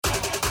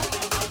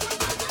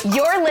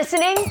You're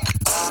listening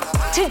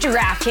to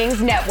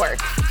DraftKings Network.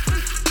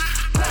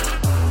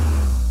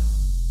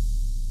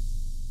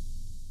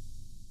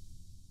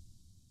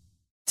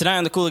 Tonight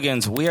on the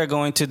Cooligans, we are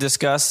going to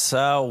discuss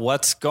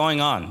what's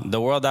going on.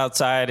 The world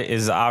outside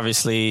is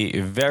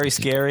obviously very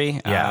scary.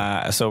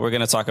 So we're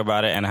going to talk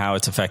about it and how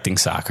it's affecting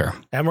soccer.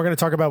 And we're going to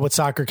talk about what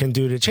soccer can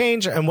do to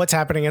change and what's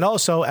happening. And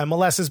also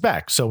MLS is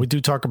back. So we do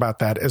talk about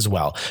that as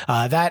well.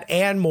 That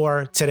and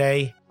more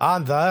today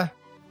on the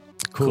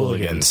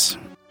Cooligans.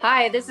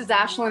 Hi, this is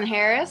Ashlyn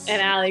Harris.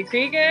 And Allie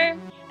Krieger.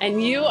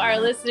 And you are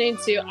listening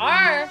to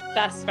our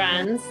best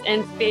friends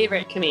and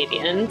favorite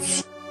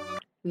comedians.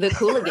 The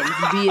Cooligans,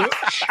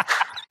 bitch.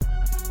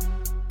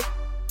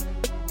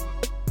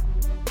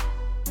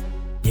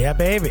 Yeah,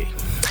 baby.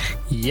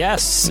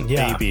 Yes,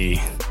 Yeah.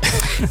 baby.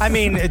 I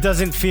mean, it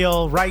doesn't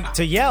feel right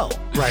to yell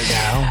right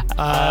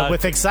now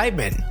with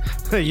excitement.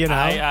 You know,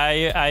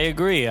 I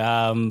agree.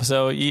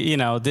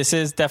 This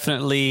is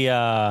definitely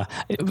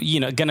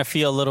gonna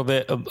feel a little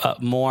bit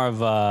more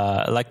of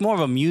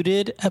a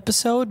muted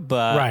episode,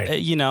 but right.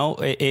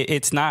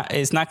 It's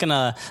not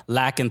gonna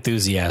lack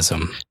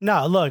enthusiasm.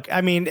 No, look, I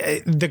mean,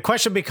 the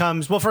question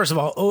becomes, well, first of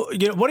all,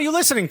 what are you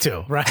listening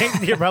to?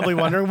 Right? You're probably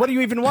wondering, what are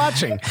you even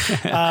watching?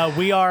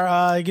 We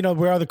are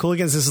the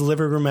Cooligans. This is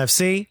Living Room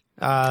FC.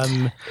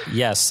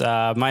 Yes,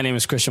 my name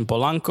is Christian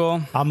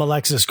Polanco. I'm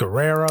Alexis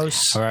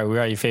Guerreros. All right, we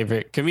are your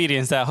favorite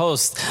comedians that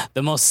host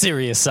the most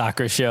serious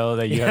soccer show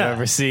that you have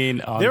ever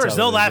seen on There is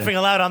no television. laughing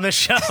aloud on this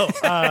show.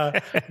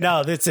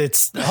 No,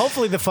 it's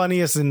hopefully the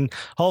funniest and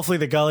hopefully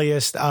the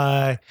gulliest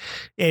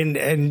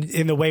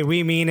in the way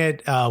we mean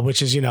it,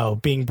 which is,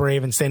 being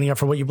brave and standing up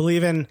for what you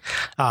believe in,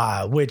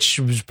 which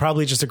was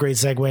probably just a great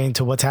segue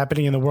into what's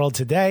happening in the world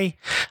today.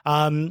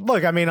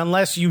 Look, I mean,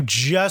 unless you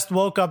just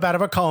woke up out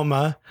of a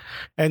coma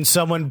and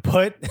someone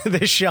put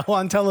this show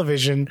on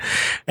television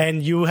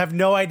and you have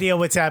no idea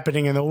what's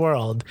happening in the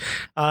world.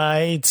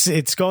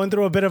 It's going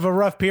through a bit of a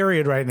rough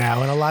period right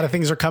now, and a lot of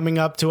things are coming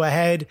up to a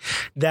head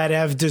that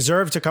have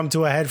deserved to come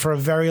to a head for a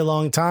very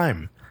long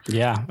time.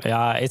 Yeah,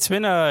 it's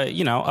been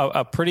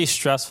a pretty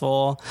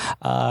stressful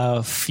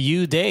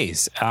few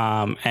days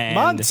and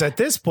months at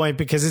this point,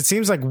 because it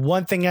seems like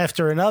one thing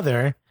after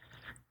another.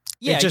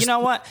 Yeah, you know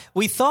what?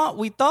 We thought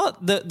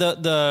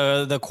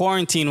the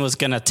quarantine was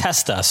gonna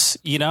test us,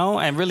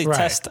 and really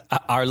test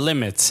our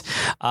limits.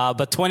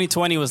 But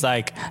 2020 was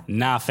like,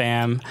 nah,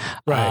 fam.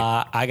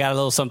 Right. I got a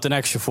little something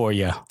extra for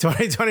you.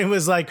 2020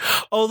 was like,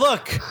 oh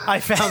look,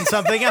 I found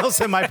something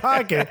else in my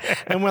pocket,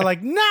 and we're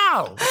like,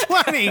 no,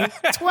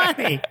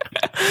 2020.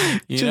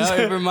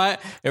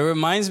 It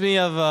reminds me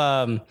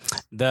of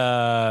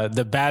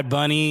the Bad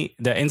Bunny,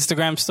 the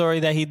Instagram story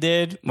that he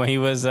did when he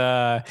was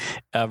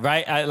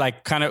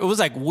it was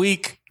like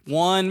week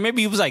one,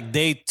 maybe it was like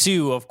day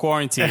 2 of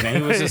quarantine, and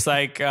he was just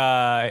like,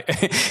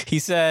 he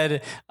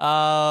said,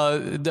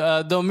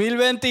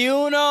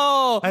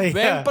 2021,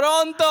 ven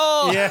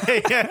pronto.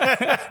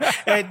 Yeah.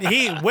 And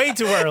he way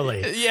too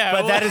early. Yeah,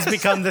 but that has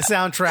become the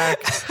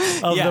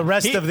soundtrack of the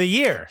rest of the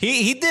year.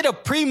 He did a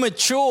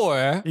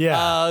premature,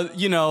 yell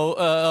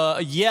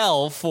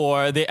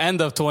for the end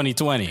of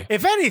 2020.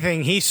 If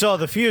anything, he saw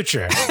the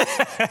future.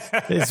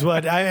 Is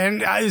what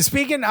I was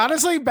speaking.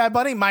 Honestly, Bad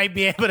Bunny might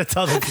be able to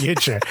tell the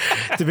future.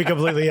 To be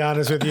completely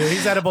honest with you,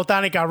 he's at a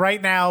Botanica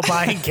right now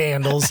buying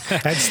candles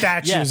and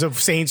statues of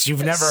saints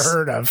you've never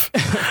heard of.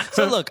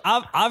 So look,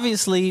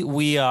 obviously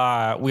we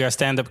are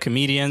stand-up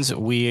comedians.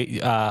 We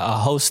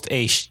host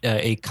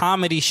a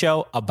comedy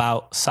show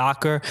about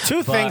soccer.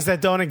 Two things that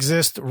don't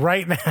exist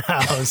right now: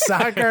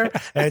 soccer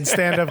and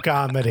stand-up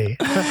comedy.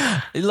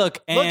 Look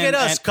at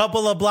us,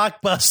 couple of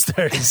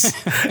blockbusters.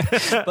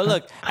 But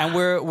look, and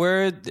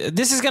we're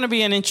this is going to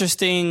be an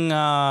interesting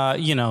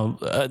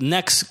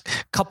next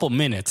couple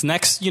minutes,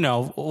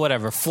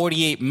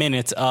 48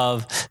 minutes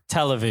of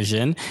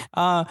television,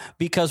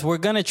 because we're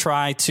going to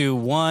try to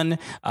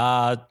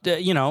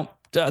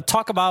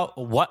talk about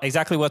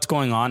what's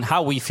going on,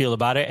 how we feel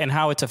about it, and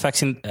how it's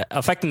affecting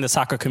the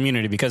soccer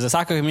community, because the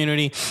soccer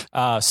community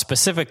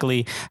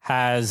specifically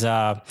has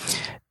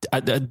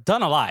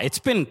done a lot. It's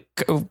been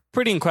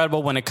pretty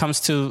incredible when it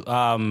comes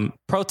to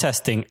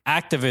protesting,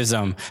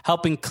 activism,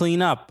 helping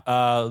clean up,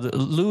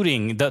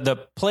 looting, the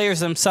players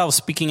themselves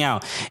speaking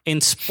out.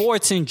 In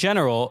sports in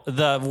general,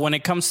 when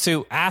it comes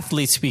to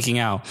athletes speaking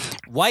out,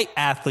 white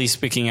athletes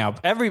speaking out,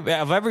 every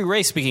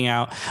race speaking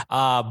out,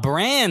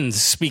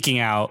 brands speaking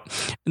out.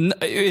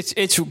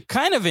 It's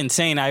kind of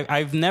insane.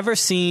 I've never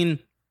seen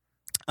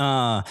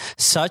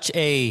such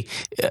a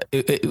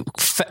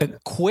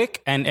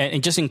quick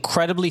and just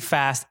incredibly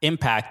fast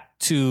impact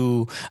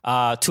to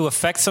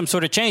affect some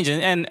sort of change.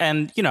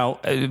 And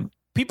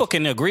people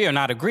can agree or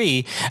not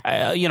agree,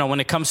 when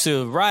it comes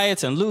to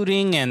riots and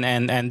looting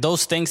and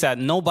those things that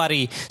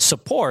nobody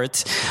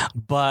supports.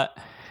 But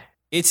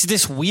it's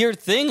this weird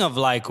thing of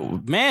like,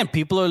 man,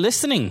 people are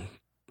listening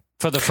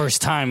for the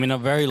first time in a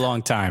very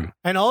long time.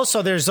 And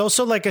also, there's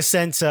also like a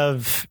sense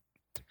of,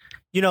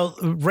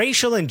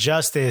 racial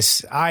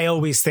injustice, I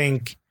always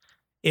think,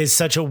 is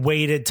such a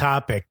weighted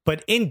topic,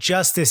 but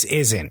injustice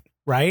isn't.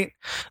 right?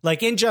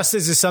 Like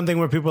injustice is something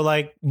where people are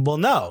like, well,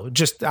 no,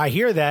 just I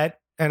hear that.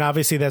 And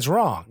obviously that's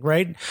wrong,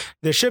 right?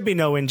 There should be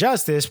no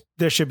injustice.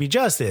 There should be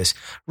justice,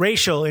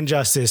 racial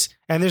injustice.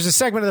 And there's a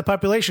segment of the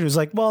population who's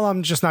like, well,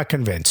 I'm just not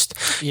convinced.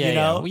 Yeah, you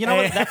know, you know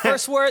what? That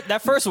first word,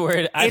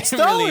 it's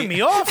throwing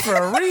me off for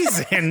a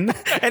reason.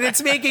 And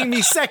it's making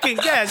me second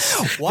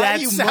guess.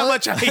 That's how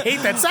much I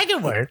hate that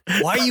second word.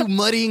 Why are you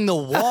muddying the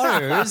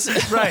waters?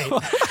 Right.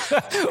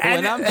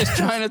 When I'm just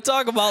trying to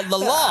talk about the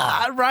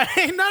law. Right.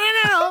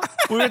 No.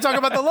 We were talking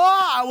about the law.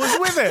 I was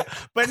with it.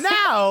 But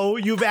now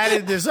you've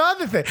added this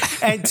other thing.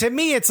 And to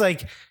me, it's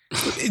like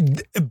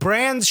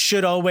brands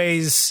should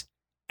always,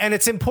 and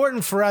it's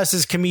important for us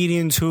as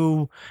comedians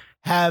who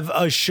have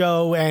a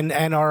show and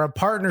are a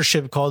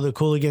partnership called the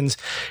Cooligans.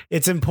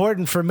 It's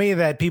important for me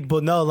that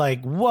people know,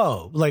 like,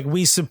 whoa, like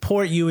we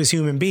support you as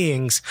human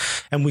beings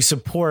and we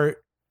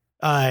support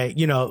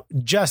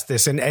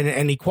justice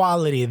and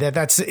equality.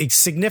 That's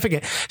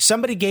significant.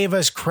 Somebody gave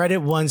us credit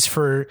once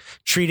for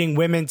treating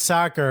women's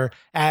soccer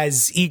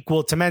as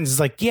equal to men's. It's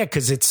like, yeah,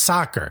 because it's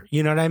soccer.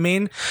 You know what I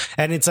mean?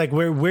 And it's like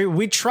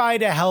we try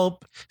to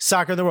help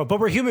soccer in the world, but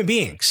we're human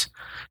beings.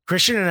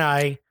 Christian and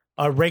I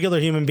are regular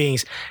human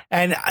beings.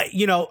 And,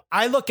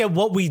 I look at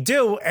what we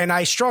do and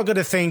I struggle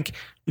to think,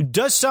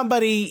 does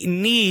somebody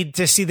need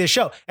to see this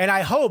show? And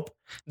I hope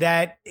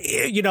that,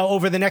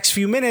 over the next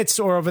few minutes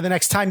or over the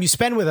next time you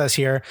spend with us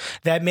here,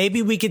 that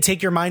maybe we could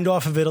take your mind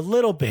off of it a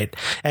little bit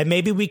and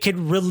maybe we could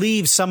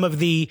relieve some of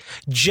the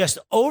just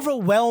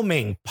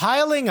overwhelming,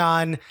 piling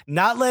on,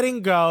 not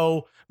letting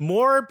go,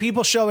 more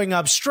people showing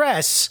up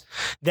stress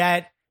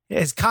that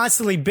has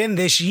constantly been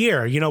this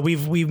year.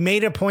 We've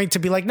made a point to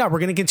be like, no, we're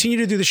going to continue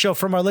to do the show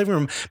from our living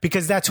room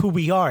because that's who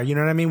we are. You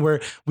know what I mean?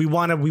 We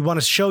want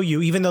to show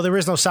you, even though there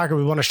is no soccer,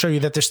 we want to show you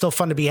that there's still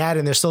fun to be had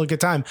and there's still a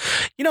good time.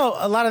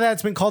 A lot of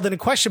that's been called into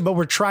question, but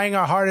we're trying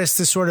our hardest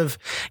to sort of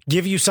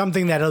give you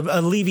something that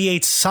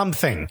alleviates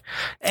something,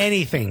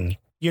 anything.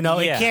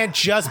 It can't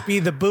just be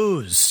the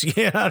booze.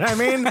 You know what I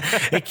mean?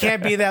 It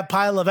can't be that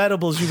pile of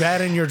edibles you've had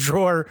in your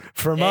drawer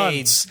for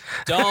months.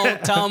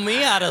 Don't tell me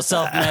how to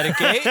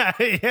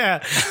self-medicate.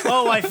 Yeah.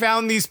 Oh, I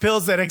found these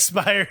pills that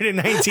expired in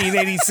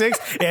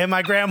 1986 in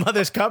my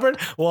grandmother's cupboard.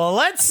 Well,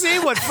 let's see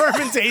what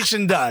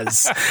fermentation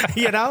does. To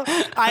be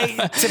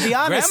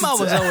honest, Grandma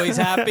was always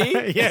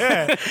happy.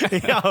 Yeah.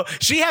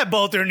 She had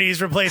both her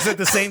knees replaced at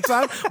the same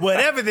time.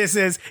 Whatever this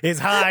is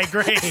high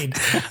grade.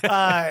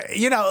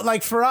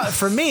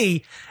 For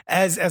me,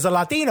 as a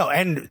Latino,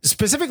 and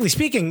specifically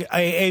speaking,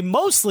 a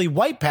mostly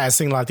white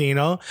passing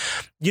Latino,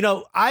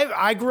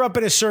 I grew up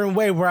in a certain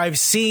way where I've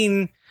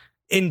seen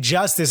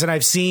injustice and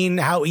I've seen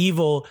how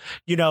evil,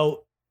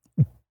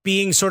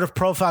 being sort of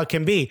profiled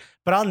can be,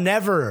 but I'll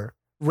never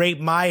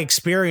rate my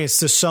experience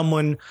to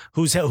someone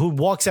who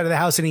walks out of the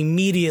house and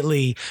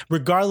immediately,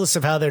 regardless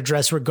of how they're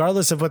dressed,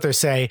 regardless of what they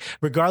say,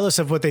 regardless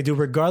of what they do,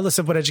 regardless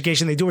of what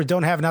education they do or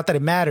don't have, not that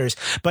it matters,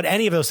 but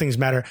any of those things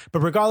matter.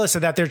 But regardless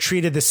of that, they're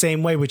treated the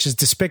same way, which is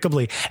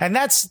despicably. And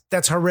that's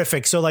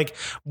horrific. So like,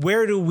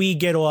 where do we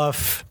get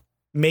off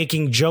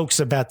making jokes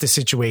about the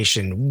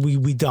situation?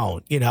 We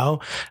don't,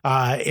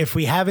 if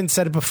we haven't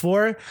said it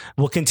before,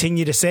 we'll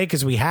continue to say it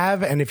because we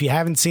have. And if you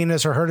haven't seen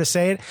us or heard us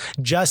say it,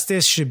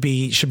 justice should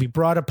be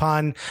brought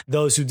upon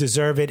those who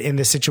deserve it in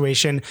this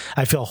situation.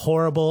 I feel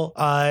horrible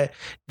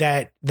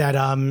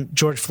that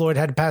George Floyd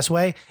had to pass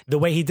away the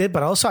way he did,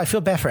 but also I feel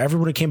bad for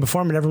everyone who came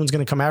before him and everyone's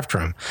going to come after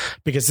him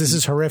because this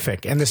is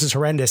horrific and this is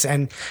horrendous.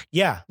 And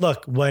yeah,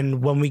 look,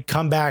 when we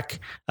come back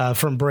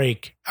from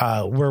break,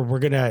 we're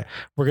gonna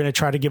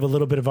try to give a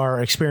little bit of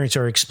our experience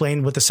or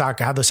explain how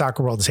the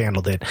soccer world has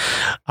handled it.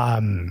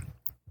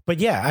 But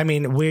yeah, I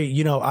mean,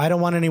 I don't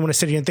want anyone to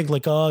sit here and think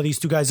like, oh, these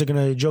two guys are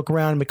going to joke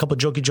around and make a couple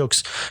jokey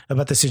jokes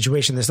about the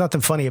situation. There's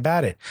nothing funny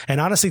about it. And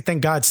honestly,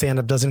 thank God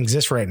stand-up doesn't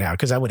exist right now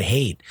because I would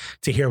hate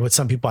to hear what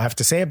some people have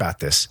to say about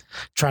this.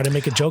 Try to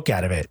make a joke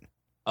out of it.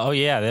 Oh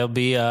yeah, there'll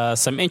be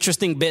some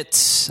interesting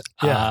bits.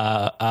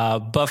 Yeah.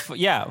 For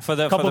the couple for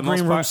the green most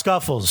room part,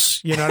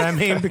 scuffles. You know what I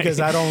mean? Because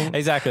I don't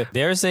exactly.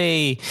 There's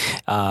an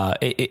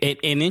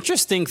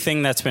interesting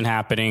thing that's been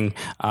happening.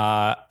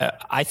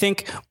 I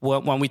think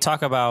when we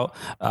talk about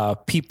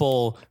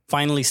people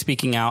finally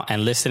speaking out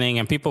and listening,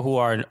 and people who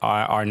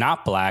are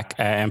not black,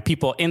 and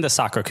people in the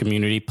soccer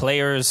community,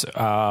 players,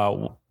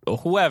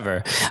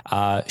 whoever,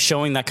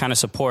 showing that kind of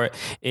support,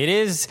 it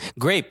is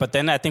great. But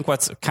then I think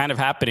what's kind of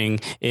happening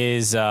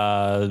is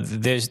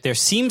there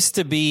seems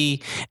to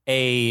be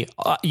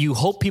you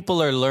hope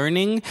people are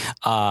learning,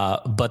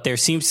 but there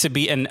seems to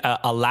be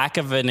a lack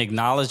of an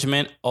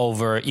acknowledgement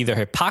over either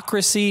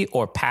hypocrisy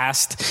or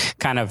past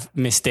kind of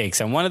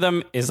mistakes. And one of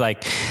them is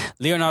like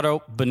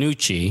Leonardo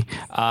Bonucci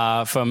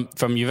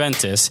from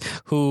Juventus,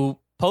 who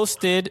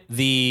posted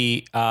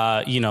the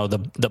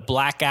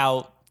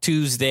blackout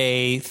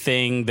Tuesday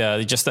thing,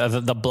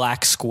 the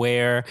black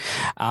square.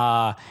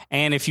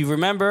 And if you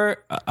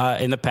remember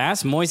in the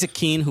past, Moise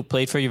Kean, who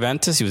played for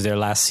Juventus, he was there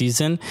last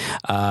season.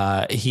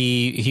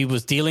 He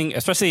was dealing,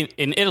 especially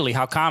in Italy,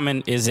 how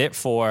common is it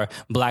for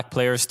black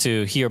players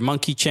to hear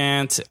monkey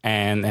chants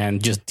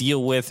and just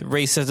deal with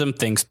racism,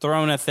 things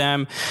thrown at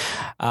them.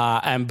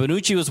 And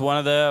Bonucci was one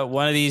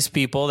of these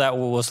people that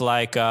was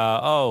like,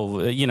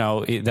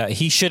 that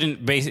he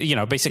shouldn't, basically.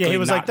 Yeah, he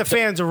was like, the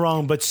fans are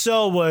wrong, but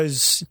so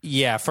was.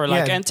 Yeah, for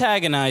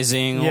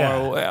antagonizing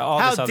or all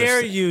How this other dare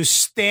stuff. you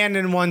stand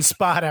in one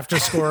spot after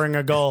scoring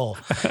a goal?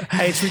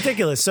 Hey, it's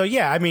ridiculous. So,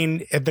 yeah, I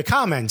mean, the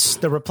comments,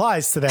 the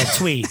replies to that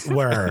tweet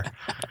were,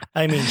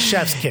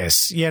 chef's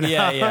kiss,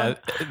 Yeah.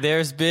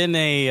 There's been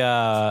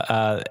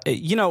as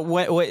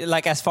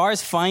far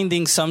as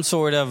finding some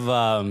sort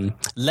of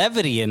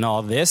levity in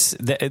all this,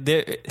 these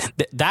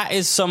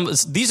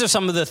are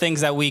some of the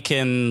things that we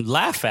can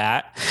laugh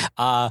at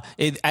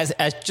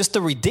as just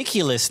the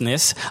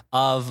ridiculousness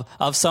of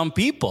some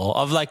people,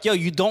 of like, yo,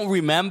 you don't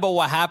remember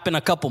what happened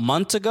a couple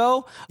months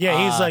ago?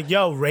 Yeah, he's like,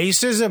 yo,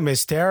 racism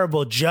is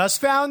terrible.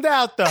 Just found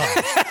out, though.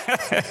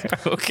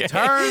 Okay.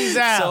 Turns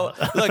out.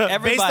 So, look,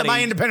 everybody. Based on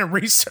my independent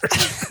research.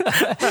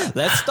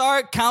 Let's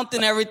start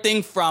counting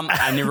everything from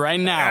right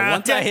now.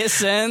 Once I hit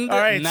send. All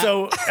right,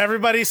 so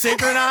everybody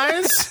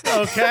synchronize.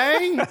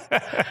 Okay.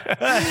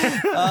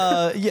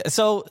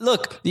 So,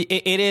 look,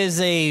 it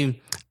is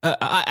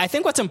I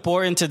think what's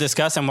important to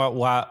discuss, and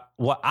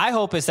what I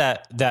hope is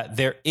that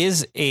there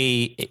is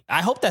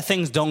I hope that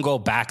things don't go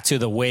back to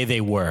the way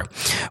they were,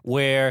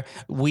 where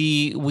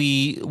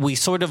we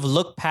sort of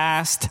look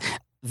past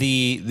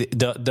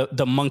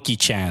the monkey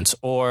chants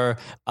or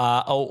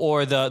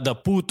the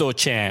puto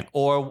chant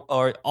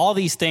or all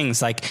these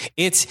things. Like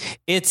it's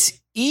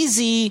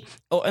easy.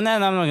 Oh, and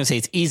then I'm not going to say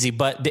it's easy,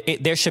 but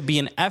there should be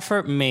an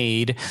effort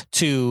made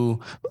to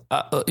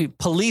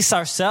police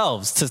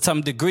ourselves to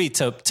some degree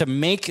to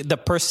make the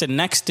person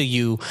next to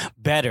you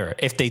better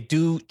if they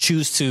do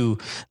choose to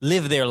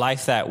live their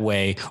life that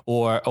way,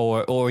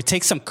 or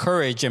take some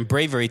courage and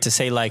bravery to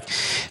say, like,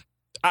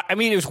 I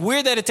mean, it's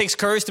weird that it takes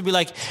courage to be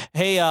like,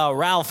 hey,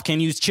 Ralph, can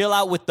you chill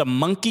out with the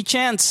monkey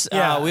chants?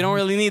 Yeah. We don't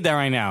really need that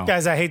right now.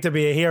 Guys, I hate to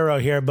be a hero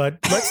here, but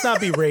let's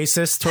not be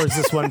racist towards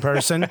this one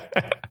person.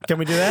 Can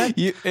we do that?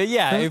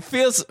 It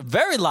feels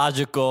very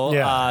logical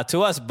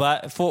to us,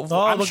 but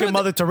look at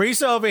Mother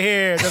Teresa over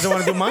here. Doesn't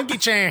want to do monkey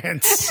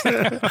chants.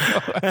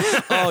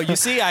 Oh, you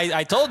see,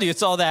 I told you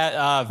it's all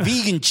that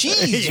vegan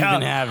cheese you've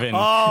been having.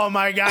 Oh,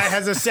 my guy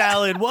has a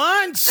salad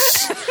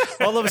once.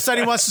 All of a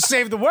sudden he wants to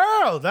save the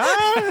world,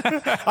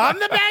 huh? I'm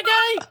the bad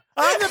guy.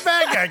 I'm the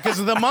bad guy because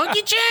of the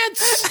monkey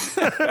chants.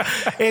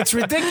 It's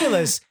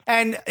ridiculous.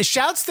 And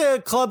shouts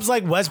to clubs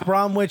like West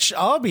Bromwich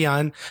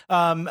Albion,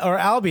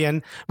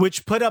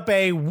 which put up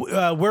a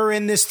 "We're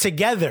in this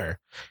together."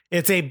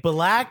 It's a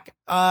black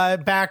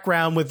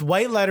background with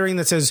white lettering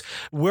that says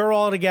 "We're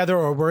all together"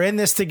 or "We're in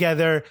this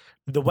together."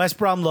 The West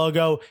Brom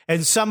logo,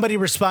 and somebody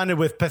responded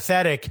with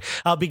 "Pathetic.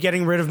 I'll be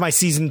getting rid of my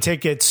season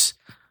tickets."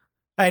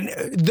 And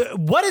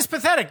what is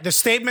pathetic? The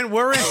statement,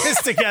 "We're in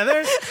this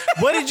together."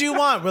 What did you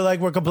want? We're like,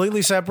 we're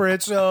completely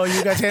separate, so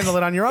you guys handle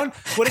it on your own.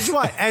 What did you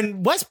want?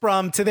 And West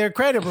Brom, to their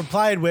credit,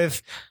 replied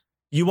with,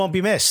 "You won't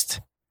be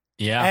missed."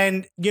 Yeah.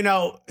 And,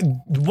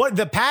 what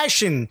the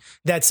passion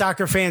that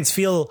soccer fans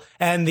feel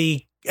and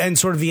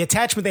sort of the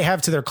attachment they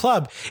have to their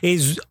club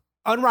is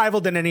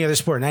unrivaled in any other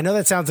sport. And I know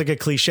that sounds like a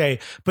cliche,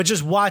 but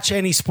just watch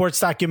any sports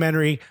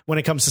documentary when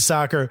it comes to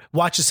soccer,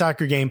 watch a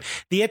soccer game.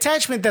 The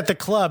attachment that the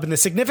club and the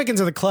significance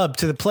of the club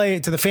to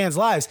the fans'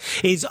 lives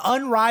is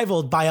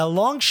unrivaled by a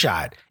long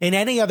shot in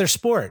any other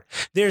sport.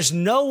 There's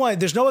no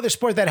other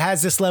sport that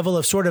has this level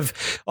of sort of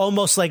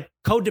almost like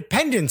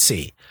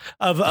codependency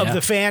of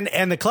the fan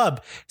and the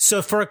club.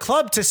 So for a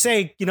club to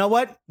say, you know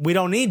what, we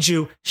don't need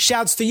you,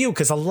 shouts to you,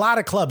 because a lot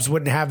of clubs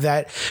wouldn't have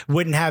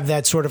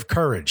that sort of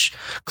courage.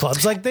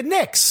 Clubs like the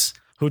Knicks,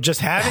 who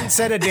just haven't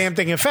said a damn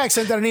thing. In fact,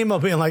 sent out an email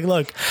being like,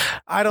 look,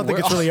 I don't think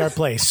it's really our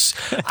place.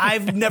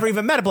 I've never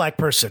even met a black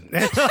person.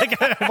 Like,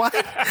 what?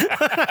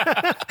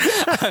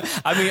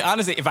 I mean,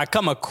 honestly, if I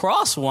come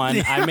across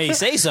one, I may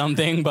say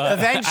something, but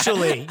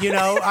eventually,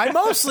 I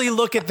mostly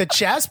look at the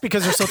chest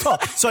because they're so tall.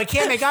 So I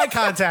can't make eye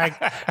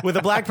contact with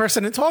a black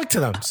person and talk to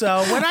them.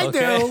 So when I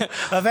do,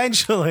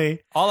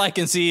 eventually. All I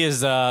can see is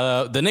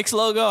the Knicks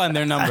logo and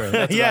their number.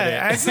 That's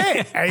that's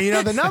it.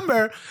 And the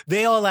number,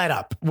 they all add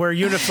up. We're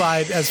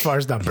unified as far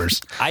as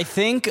numbers. I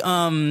think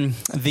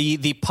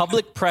the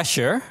public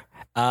pressure,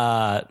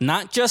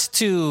 not just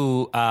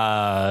to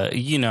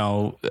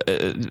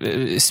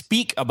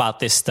speak about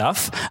this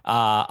stuff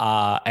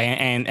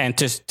and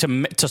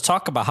to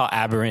talk about how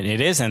aberrant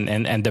it is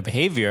and the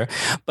behavior,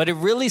 but it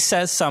really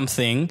says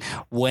something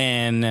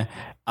when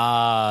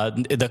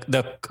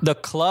the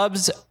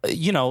clubs,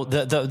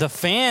 the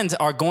fans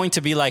are going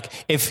to be like,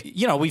 if,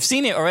 we've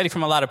seen it already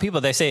from a lot of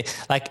people. They say,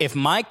 like, if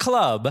my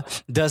club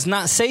does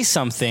not say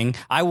something,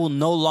 I will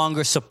no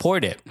longer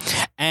support it.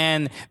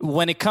 And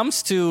when it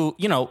comes to,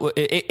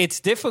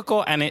 it's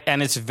difficult and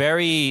it's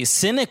very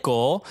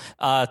cynical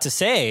to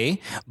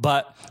say,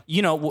 but,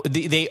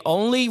 they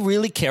only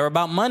really care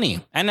about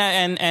money.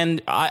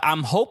 And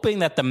I'm hoping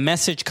that the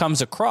message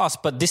comes across,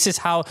 but this is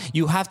how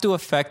you have to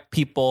affect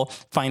people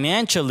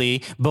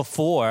financially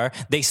before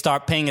they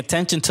start paying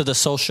attention to the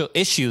social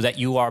issue that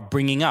you are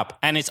bringing up.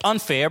 And it's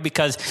unfair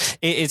because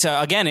it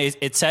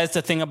says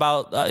the thing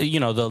about,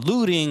 the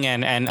looting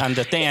and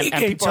the thing. And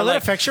people until it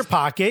affects your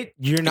pocket,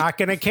 you're not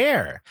going to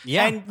care.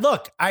 Yeah. And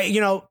look,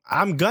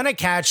 I'm going to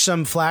catch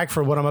some flack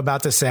for what I'm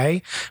about to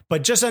say,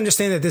 but just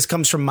understand that this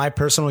comes from my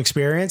personal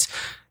experience.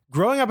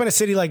 Growing up in a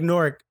city like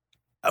Newark,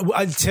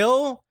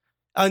 until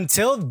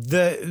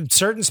the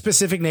certain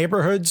specific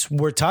neighborhoods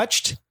were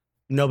touched,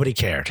 nobody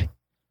cared.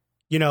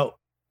 The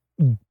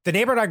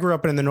neighborhood I grew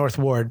up in the North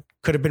Ward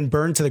could have been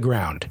burned to the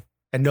ground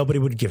and nobody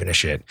would have given a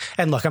shit.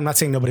 And look, I'm not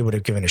saying nobody would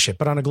have given a shit,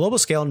 but on a global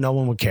scale, no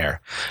one would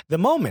care. The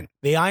moment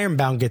the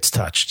Ironbound gets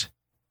touched,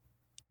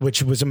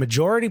 which was a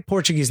majority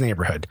Portuguese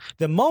neighborhood,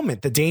 the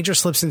moment the danger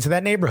slips into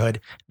that neighborhood,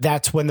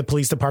 that's when the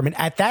police department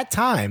at that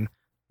time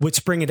would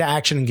spring into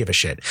action and give a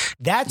shit.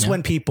 That's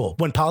when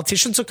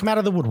politicians will come out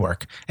of the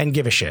woodwork and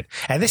give a shit.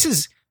 And this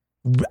is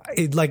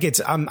like,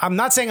 I'm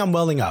not saying I'm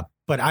welling up,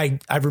 but I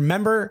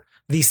remember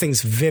these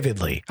things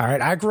vividly. All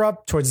right. I grew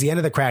up towards the end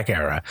of the crack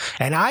era,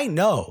 and I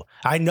know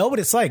what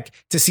it's like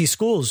to see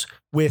schools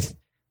with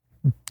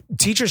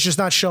teachers just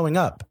not showing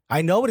up.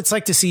 I know what it's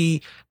like to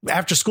see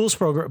after school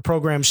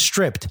programs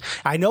stripped.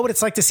 I know what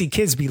it's like to see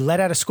kids be let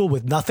out of school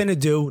with nothing to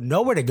do,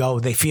 nowhere to go.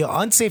 They feel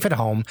unsafe at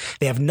home.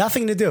 They have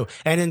nothing to do.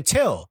 And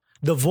until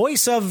the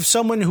voice of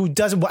someone who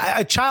doesn't,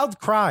 a child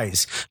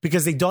cries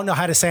because they don't know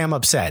how to say I'm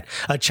upset.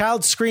 A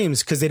child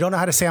screams because they don't know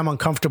how to say I'm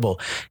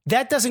uncomfortable.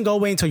 That doesn't go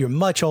away until you're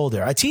much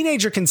older. A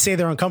teenager can say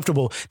they're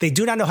uncomfortable. They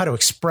do not know how to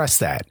express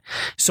that.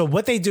 So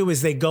what they do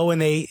is they go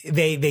and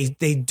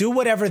they do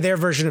whatever their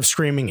version of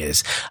screaming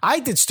is. I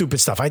did stupid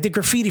stuff. I did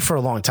graffiti for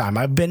a long time.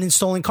 I've been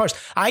installing cars.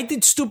 I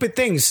did stupid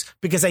things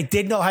because I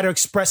didn't know how to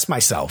express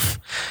myself.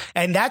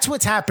 And that's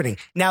what's happening.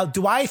 Now,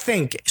 do I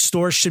think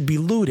stores should be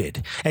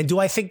looted? And do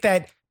I think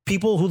that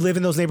people who live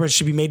in those neighborhoods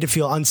should be made to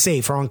feel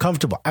unsafe or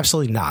uncomfortable?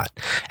 Absolutely not.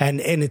 And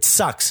it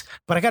sucks.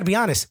 But I got to be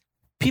honest,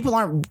 people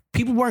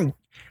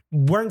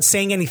weren't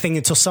saying anything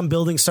until some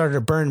buildings started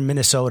to burn in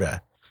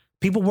Minnesota.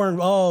 People weren't,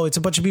 it's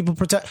a bunch of people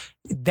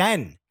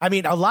Then, I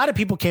mean, a lot of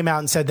people came out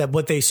and said that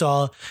what they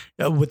saw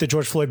with the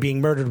George Floyd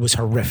being murdered was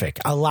horrific.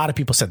 A lot of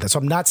people said that. So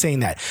I'm not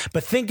saying that.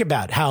 But think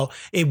about how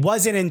it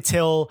wasn't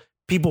until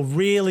people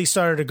really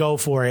started to go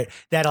for it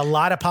that a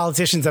lot of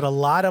politicians and a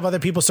lot of other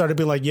people started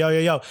being like,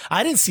 yo.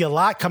 I didn't see a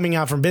lot coming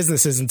out from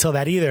businesses until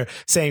that either,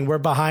 saying we're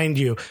behind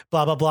you,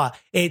 blah, blah, blah.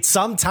 It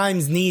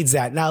sometimes needs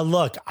that. Now,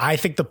 look, I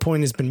think the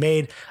point has been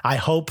made. I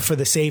hope for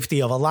the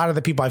safety of a lot of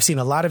the people. I've seen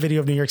a lot of video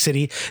of New York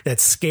City that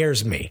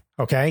scares me.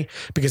 Okay.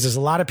 Because there's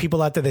a lot of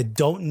people out there that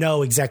don't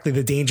know exactly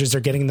the dangers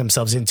they're getting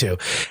themselves into.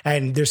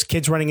 And there's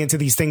kids running into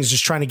these things,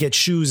 just trying to get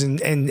shoes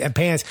and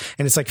pants.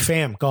 And it's like,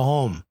 fam, go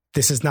home.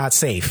 This is not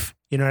safe.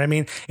 You know what I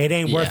mean? It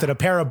ain't worth it. A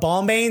pair of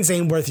Balmains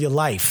ain't worth your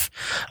life.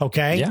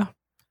 Okay. Yeah.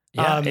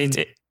 Yeah.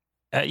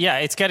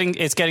 It's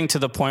getting to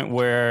the point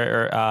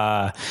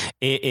where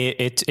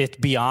it's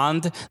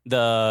beyond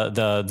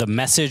the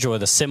message or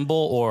the symbol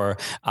or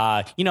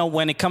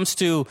when it comes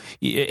to,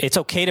 it's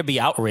okay to be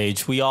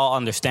outraged. We all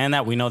understand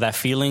that. We know that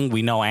feeling.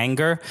 We know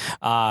anger.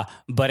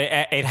 But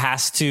it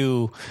has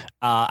to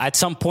at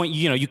some point.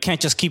 You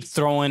can't just keep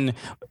throwing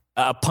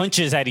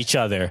punches at each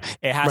other.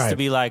 It has to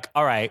be like,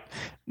 all right,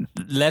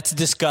 let's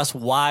discuss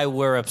why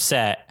we're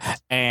upset.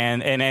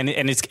 And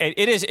it's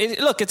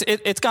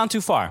gone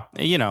too far.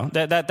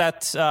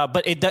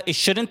 But it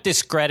shouldn't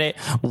discredit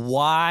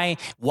why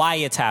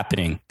it's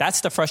happening.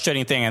 That's the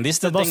frustrating thing. And this is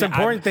the most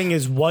important thing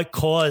is what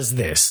caused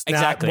this.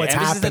 Exactly. What's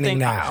happening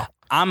now.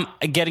 I'm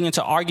getting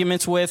into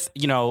arguments with,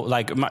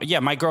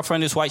 my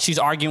girlfriend is white. She's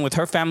arguing with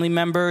her family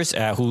members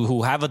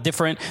who have a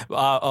different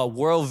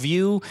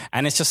worldview.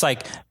 And it's just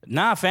like,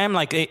 nah, fam,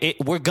 like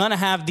we're going to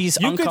have these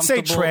uncomfortable.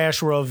 You could say trash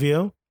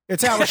worldview.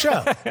 It's our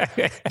show.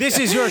 This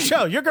is your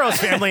show. Your girl's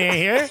family ain't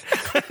here.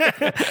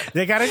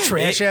 They got a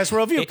trash ass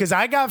worldview because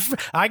I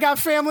got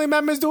family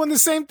members doing the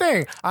same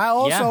thing.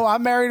 I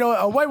married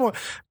a white woman,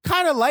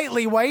 kind of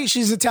lightly white.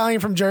 She's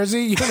Italian from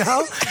Jersey,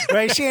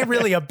 right? She ain't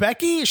really a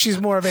Becky.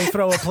 She's more of a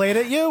throw a plate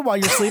at you while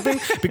you're sleeping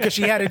because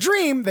she had a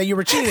dream that you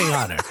were cheating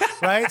on her,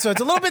 right? So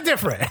it's a little bit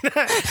different. But,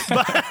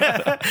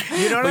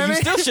 you know what I mean? You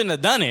still shouldn't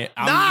have done it.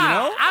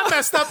 I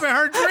messed up in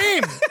her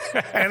dream,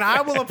 and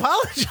I will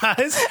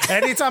apologize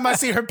anytime I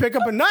see her pick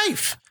up a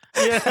knife.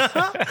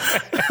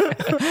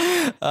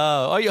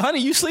 Honey,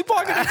 you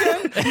sleepwalking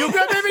again? You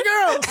good, baby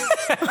girl?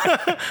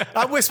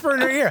 I whisper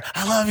in her ear,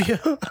 I love you.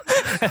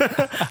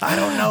 I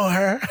don't know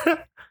her.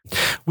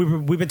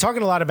 We've been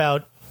talking a lot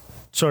about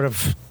sort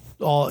of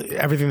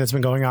everything that's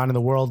been going on in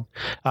the world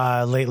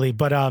lately.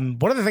 But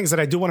one of the things that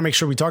I do want to make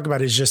sure we talk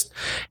about is just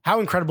how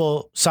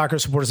incredible soccer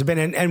supporters have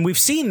been, and we've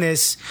seen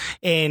this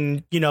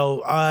in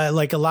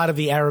like a lot of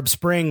the Arab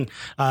Spring.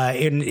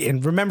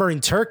 Remember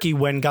in Turkey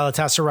when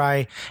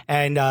Galatasaray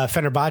and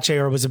Fenerbahce,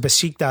 or was it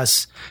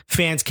Besiktas,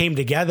 fans came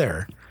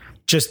together.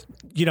 Just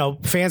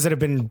fans that have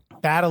been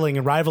battling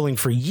and rivaling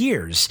for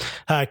years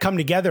come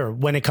together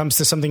when it comes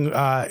to something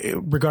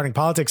regarding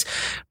politics.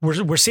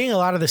 We're seeing a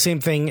lot of the same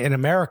thing in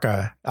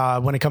America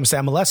when it comes to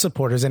MLS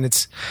supporters, and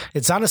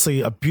it's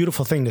honestly a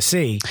beautiful thing to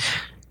see.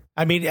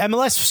 I mean,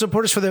 MLS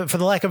supporters, for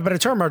the lack of a better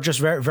term, are just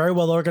very, very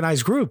well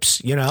organized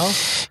groups.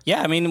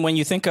 Yeah, I mean, when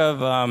you think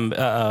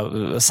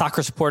of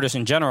soccer supporters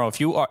in general, if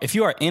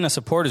you are in a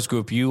supporters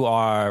group, you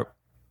are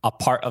a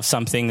part of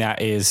something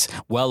that is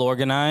well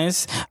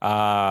organized.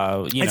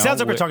 It sounds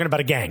like we're talking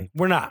about a gang.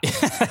 We're not.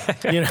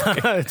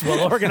 It's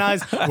well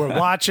organized. We're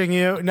watching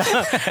you. No,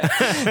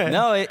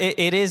 no,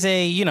 it is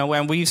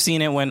and we've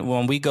seen it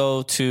when we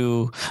go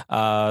to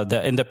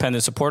the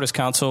Independent Supporters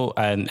Council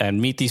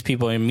and meet these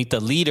people and meet the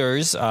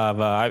leaders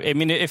of. I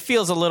mean, it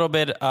feels a little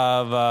bit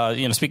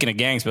of speaking of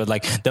gangs, but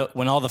like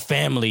when all the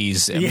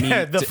families.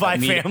 The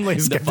five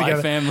families get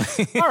together.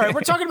 All right,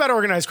 we're talking about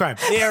organized crime.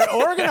 They are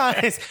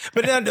organized,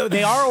 but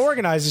they are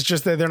organized. It's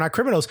just that they're not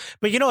criminals.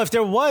 But if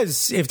there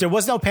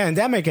was no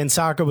pandemic and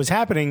soccer was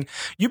happening,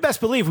 you best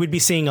believe we'd be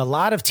seeing a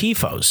lot of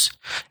tifos,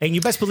 and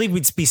you best believe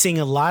we'd be seeing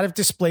a lot of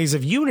displays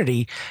of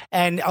unity,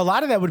 and a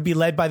lot of that would be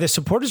led by the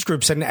supporters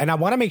groups. And I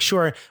want to make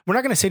sure we're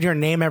not going to sit here and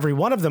name every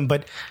one of them,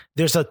 but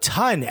there's a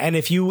ton. And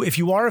if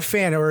you are a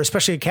fan, or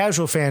especially a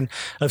casual fan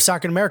of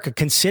soccer in America,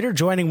 consider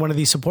joining one of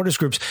these supporters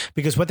groups,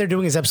 because what they're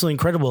doing is absolutely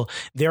incredible.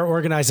 They're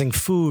organizing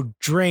food,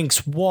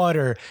 drinks,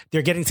 water.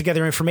 They're getting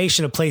together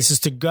information of places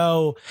to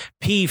go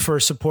pee for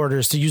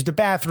supporters, to use the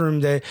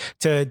bathroom, to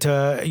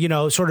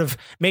sort of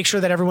make sure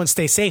that everyone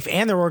stays safe.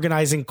 And they're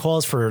organizing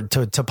calls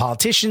to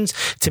politicians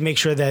to make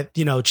sure that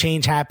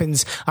change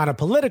happens on a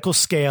political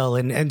scale,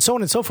 and so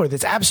on and so forth.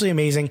 It's absolutely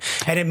amazing,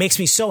 and it makes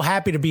me so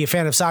happy to be a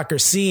fan of soccer,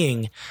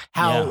 seeing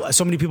how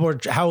so many people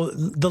how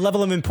the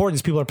level of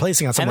importance people are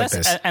placing on something like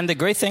this. And the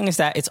great thing is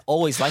that it's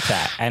always like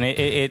that, and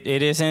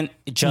it isn't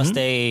just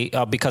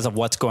because of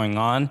what's going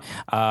on.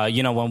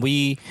 When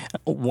we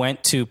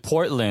went to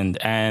Portland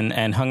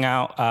and hung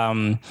out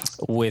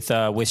with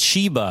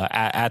Sheba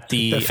at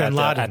the Van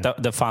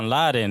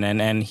Laden,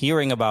 and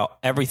hearing about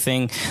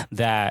everything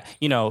that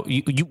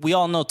we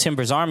all know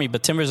Timbers Army,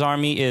 but Timbers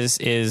Army is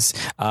just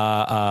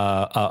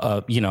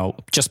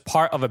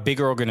part of a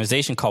bigger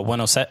organization called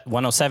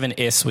 107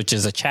 IS, which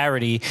is a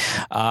charity,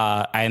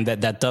 and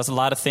that does a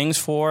lot of things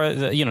for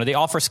they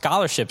offer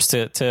scholarships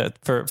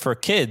for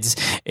kids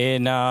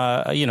in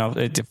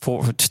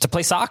to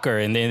play soccer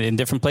in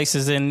different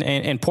places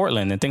in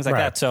Portland and things like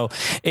that. So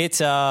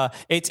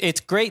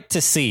it's great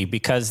to see,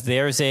 because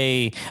there's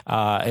it's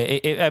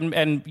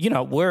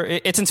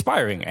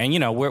inspiring,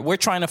 and we're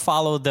trying to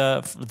follow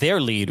their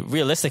lead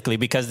realistically,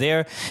 because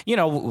they're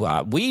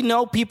we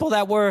know people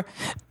that were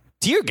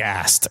tear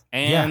gassed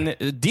and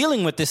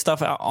dealing with this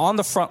stuff on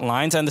the front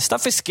lines, and the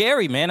stuff is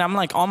scary, man. I'm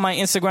like on my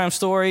Instagram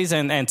stories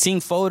and seeing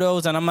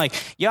photos, and I'm like,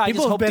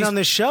 people have been on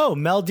this show.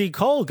 Mel D.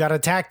 Cole got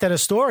attacked at a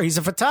store. He's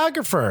a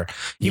photographer.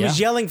 He was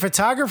yelling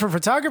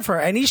photographer,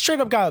 and he straight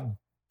up got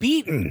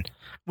beaten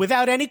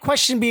without any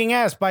question being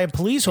asked by a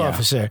police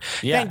officer.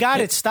 Thank God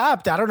it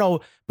stopped. I don't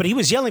know, but he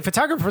was yelling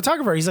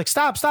photographer. He's like,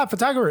 stop,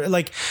 photographer.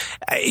 Like,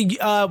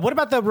 what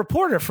about the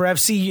reporter for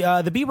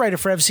FC, the beat writer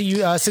for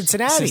FC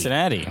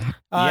Cincinnati?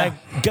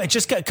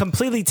 Just got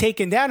completely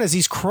taken down as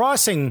he's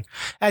crossing,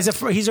 as if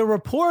he's a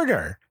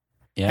reporter.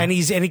 Yeah. And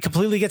he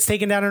completely gets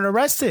taken down and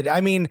arrested.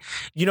 I mean,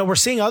 we're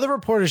seeing other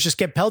reporters just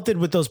get pelted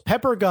with those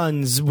pepper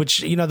guns, which,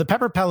 the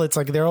pepper pellets,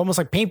 like they're almost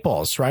like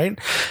paintballs, right?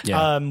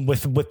 Yeah.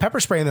 With pepper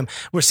spray in them.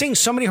 We're seeing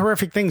so many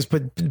horrific things,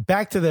 but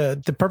back to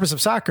the purpose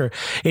of soccer,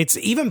 it's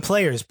even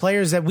players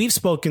that we've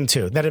spoken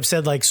to that have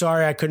said like,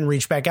 sorry, I couldn't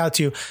reach back out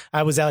to you.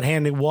 I was out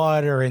handing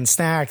water and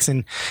snacks.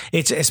 And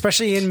it's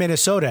especially in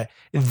Minnesota.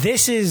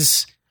 This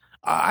is,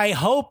 I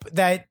hope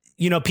that,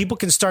 people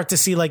can start to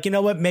see like,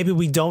 what, maybe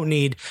we don't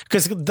need,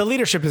 because the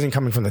leadership isn't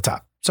coming from the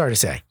top. Sorry to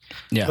say.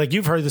 Yeah. Like,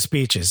 you've heard the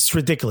speeches. It's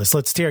ridiculous.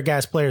 Let's tear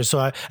gas players.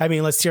 So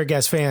let's tear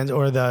gas fans,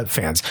 or the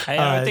fans.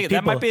 I think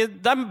that might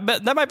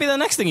be the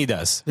next thing he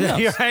does. Yeah.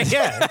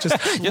 Just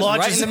launches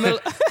right in the middle.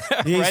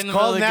 He's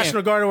called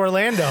National Guard of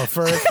Orlando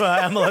for if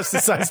MLS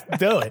decides to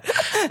do it.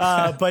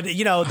 But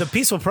the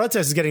peaceful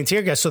protest is getting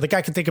tear gas so the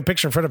guy can take a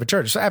picture in front of a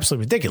church. It's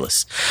absolutely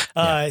ridiculous.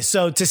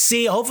 So to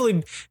see,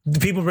 hopefully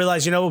people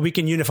realize, we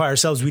can unify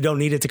ourselves. We don't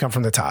need it to come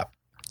from the top.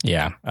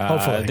 Yeah.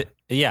 Hopefully.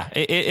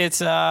 It's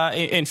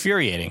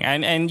infuriating,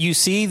 and you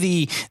see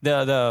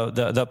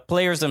the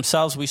players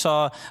themselves. We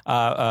saw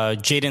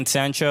Jadon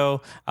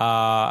Sancho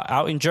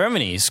out in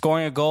Germany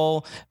scoring a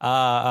goal.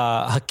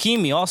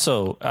 Hakimi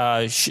also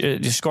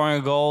scoring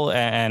a goal,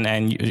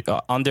 and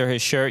under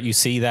his shirt you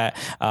see that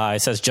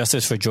it says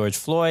 "Justice for George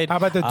Floyd." How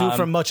about the dude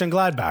from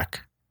Mönchengladbach?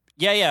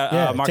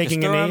 Yeah, Marcus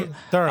taking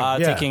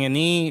Thuram, taking a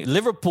knee.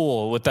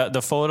 Liverpool with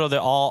the photo, they're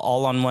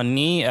all on one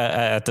knee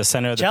at the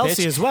center of the pitch.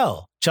 Chelsea as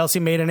well.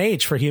 Chelsea made an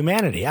H for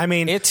humanity. I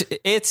mean, it's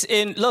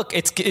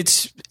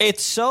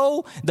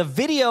so, the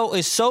video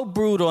is so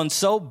brutal and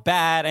so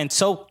bad and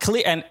so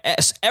clear, and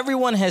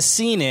everyone has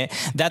seen it,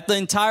 that the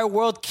entire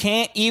world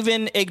can't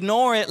even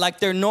ignore it like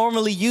they're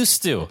normally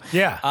used to.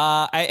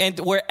 Yeah. And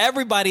where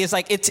everybody is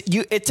like,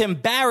 it's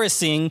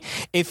embarrassing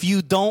if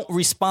you don't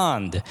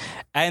respond,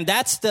 and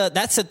that's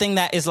the thing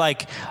that is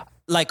like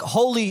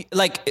holy,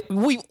 like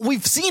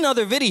we've seen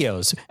other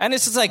videos, and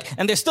it's just like,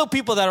 and there's still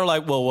people that are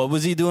like, well, what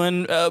was he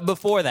doing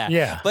before that?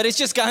 Yeah. But it's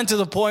just gotten to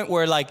the point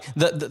where like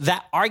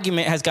that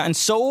argument has gotten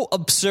so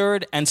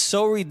absurd and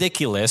so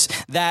ridiculous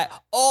that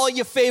all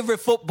your favorite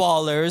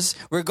footballers,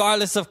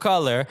 regardless of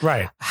color,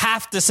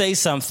 have to say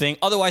something.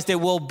 Otherwise they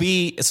will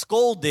be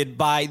scolded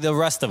by the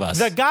rest of us.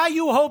 The guy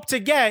you hope to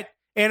get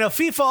in a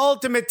FIFA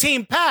Ultimate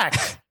Team pack,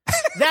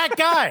 that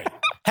guy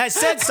has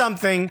said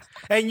something,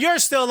 and you're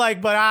still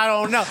like, but I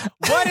don't know.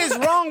 What is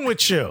wrong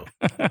with you?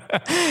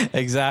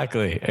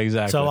 Exactly.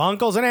 So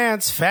uncles and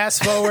aunts,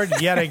 fast forward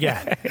yet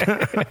again.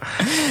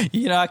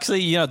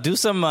 Do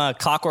some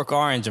Clockwork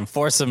Orange and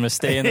force them to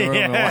stay in the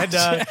room and watch.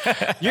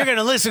 You're going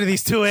to listen to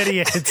these two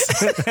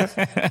idiots.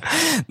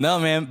 No,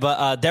 man.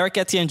 But Derek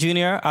Etienne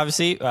Jr.,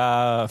 obviously,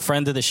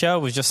 friend of the show,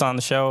 was just on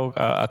the show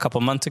a couple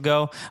months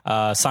ago,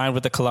 signed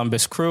with the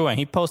Columbus Crew, and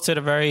he posted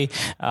a very,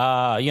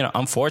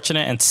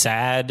 unfortunate and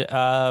sad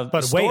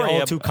but story. Way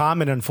all too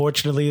common,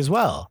 unfortunately, as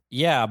well.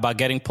 Yeah, about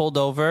getting pulled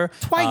over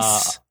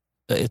twice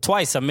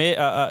amid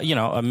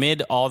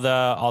all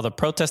the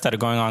protests that are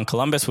going on in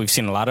Columbus. We've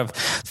seen a lot of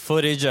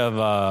footage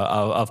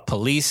of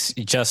police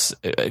just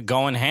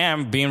going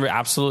ham, being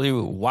absolutely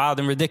wild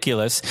and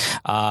ridiculous.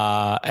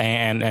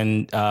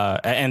 And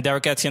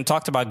Derek Etienne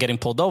talked about getting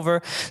pulled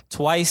over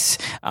twice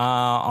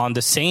on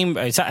the same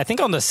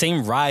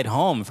ride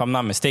home, if I'm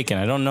not mistaken.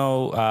 I don't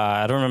know.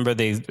 I don't remember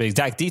the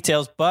exact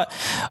details, but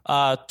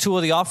two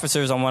of the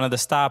officers on one of the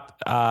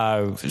stop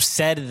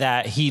said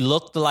that he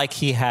looked like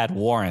he had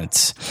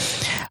warrants.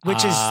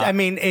 Which is,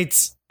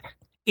 it's,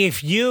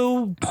 if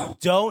you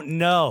don't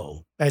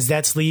know, as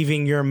that's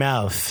leaving your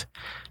mouth,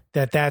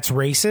 that's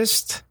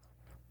racist,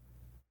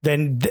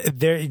 then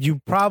you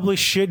probably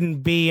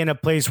shouldn't be in a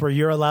place where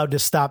you're allowed to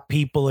stop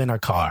people in a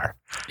car.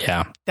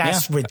 Yeah.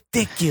 That's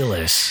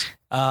ridiculous.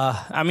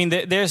 I'm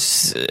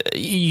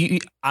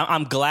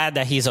glad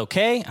that he's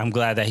okay. I'm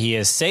glad that he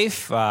is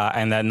safe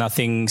and that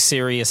nothing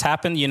serious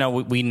happened.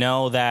 We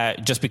know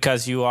that just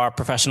because you are a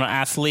professional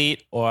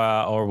athlete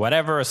or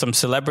whatever, or some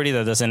celebrity,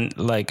 that doesn't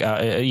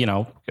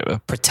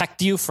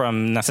protect you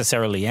from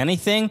necessarily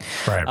anything.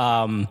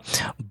 Right.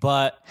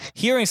 But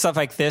hearing stuff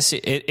like this,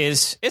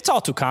 it's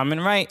all too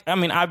common, right? I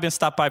mean, I've been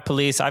stopped by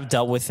police. I've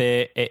dealt with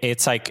it.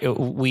 It's like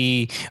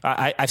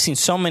I've seen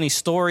so many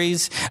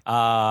stories,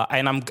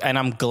 and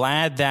I'm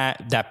glad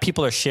that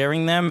people are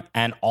sharing them,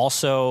 and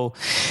also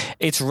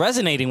it's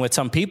resonating with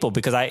some people,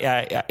 because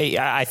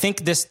I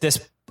think this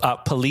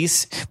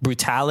police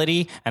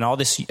brutality and all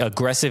this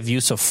aggressive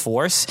use of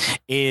force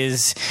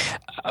is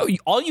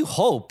all you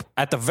hope,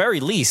 at the very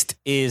least,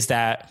 is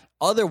that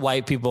other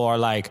white people are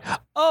like,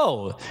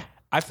 oh,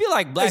 I feel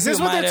like black people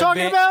might have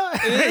been... Is this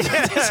what they're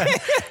talking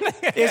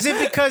about? Is it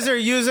because they're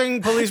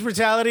using police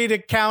brutality to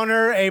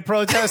counter a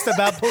protest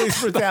about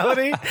police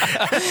brutality?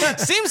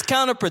 Seems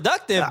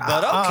counterproductive,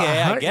 but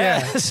okay, I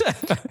guess. Yeah.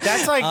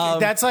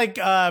 That's like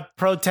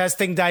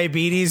protesting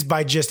diabetes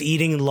by just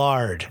eating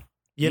lard.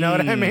 You know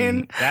what I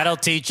mean? That'll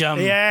teach them.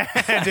 Yeah,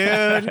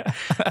 dude.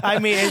 I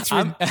mean, it's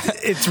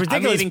ridiculous.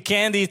 I'm eating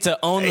candy to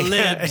own the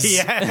libs.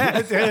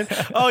 Yeah, dude.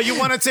 Oh, you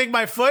want to take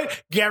my foot?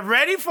 Get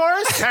ready for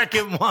a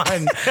second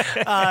one.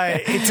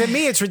 To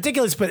me, it's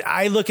ridiculous. But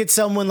I look at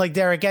someone like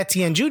Derek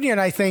Etienne Jr.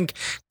 and I think,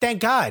 thank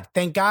God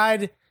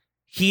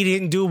he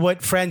didn't do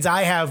what friends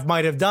I have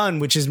might have done,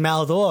 which is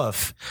mouth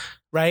off.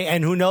 Right.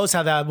 And who knows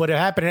how that would have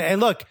happened.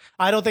 And look,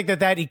 I don't think that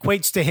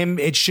equates to him.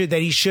 That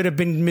he should have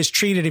been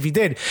mistreated if he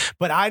did.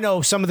 But I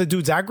know some of the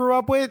dudes I grew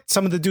up with,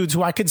 some of the dudes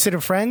who I consider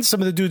friends,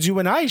 some of the dudes you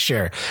and I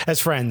share as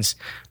friends,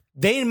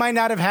 they might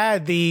not have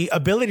had the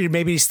ability to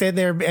maybe stand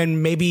there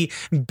and maybe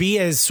be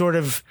as sort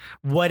of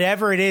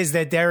whatever it is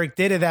that Derek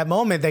did at that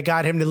moment that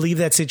got him to leave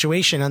that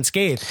situation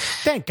unscathed.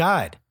 Thank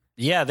God.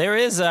 Yeah, there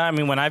is.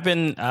 When I've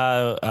been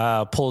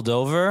pulled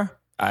over,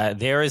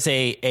 there is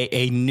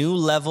a new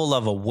level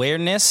of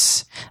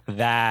awareness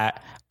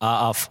that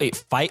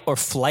fight or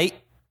flight,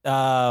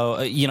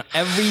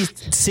 every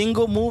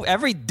single move,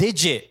 every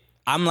digit,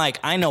 I'm like,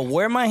 I know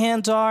where my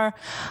hands are.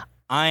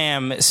 I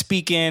am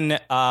speaking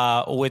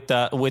with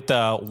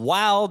the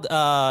wild,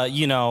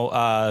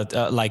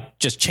 like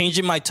just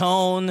changing my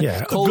tone,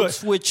 code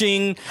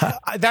switching.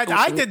 I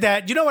did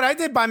that. You know what I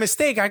did by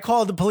mistake? I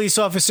called the police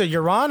officer,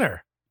 Your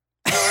Honor.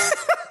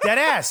 Dead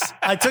ass.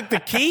 I took the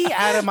key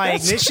out of my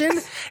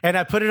ignition and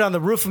I put it on the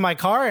roof of my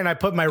car and I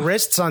put my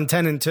wrists on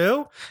 10 and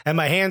 2 and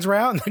my hands were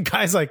out. And the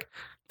guy's like,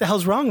 the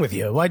hell's wrong with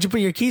you? Why'd you put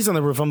your keys on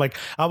the roof? I'm like,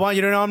 I want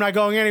you to know I'm not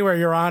going anywhere,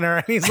 Your Honor.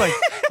 And he's like,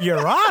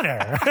 Your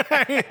Honor.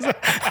 He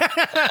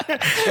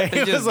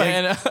was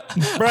like,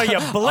 bro,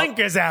 your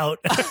blinker's out.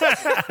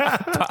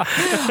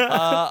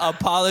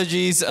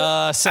 Apologies,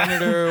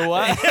 Senator.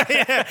 What?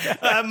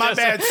 My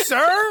bad,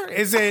 sir.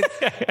 Is it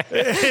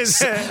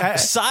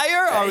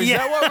Sire? Or is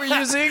that what we're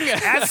using?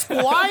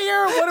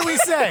 Esquire? What do we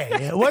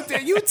say?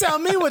 You tell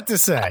me what to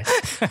say.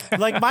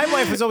 Like, my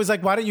wife was always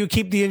like, why don't you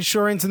keep the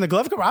insurance in the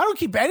glove compartment? I don't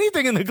keep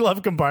anything in the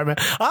glove compartment.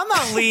 I'm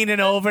not leaning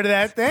over to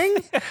that thing.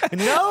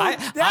 No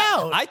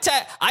doubt.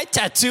 I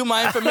tattoo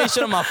my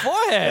information on my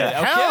forehead.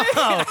 Hell Okay?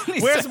 no.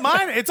 Where's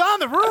mine? It's on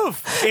the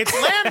roof. It's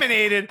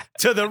laminated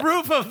to the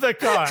roof of the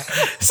car.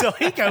 So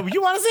he go,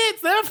 you want to see it?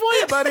 It's there for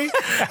you, buddy.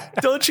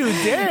 Don't you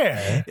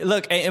dare.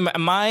 Look,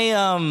 my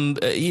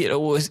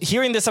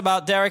hearing this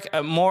about Derek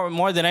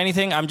more than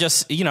anything, I'm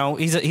just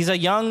he's a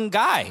young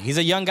guy. He's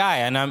a young guy,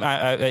 and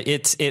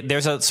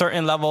there's a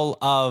certain level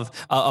of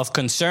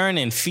concern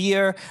and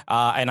fear,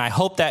 and I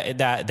hope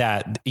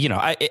that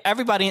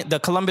everybody, the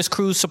Columbus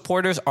Crew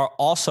supporters are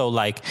also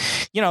like,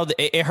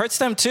 it hurts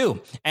them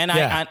too. And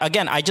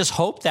I just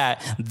hope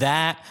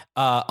that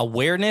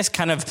awareness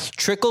kind of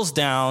trickles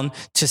down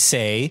to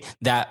say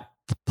that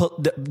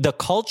the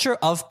culture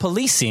of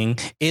policing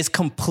is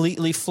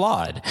completely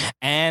flawed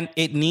and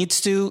it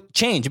needs to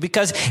change,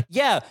 because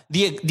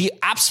the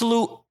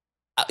absolute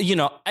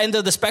end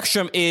of the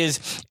spectrum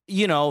is,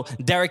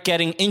 Derek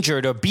getting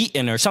injured or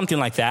beaten or something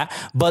like that.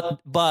 But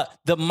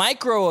the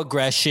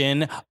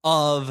microaggression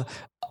of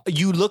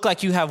you look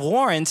like you have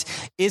warrants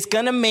is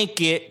going to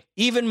make it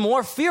even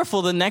more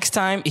fearful the next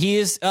time he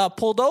is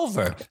pulled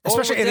over.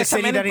 Especially in a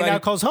city that he now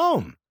calls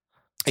home.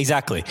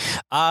 Exactly.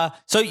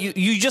 So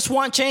you just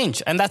want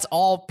change, and that's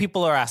all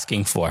people are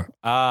asking for.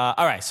 All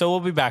right. So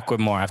we'll be back with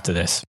more after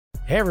this.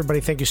 Hey, everybody.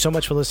 Thank you so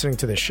much for listening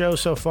to the show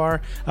so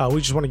far. We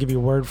just want to give you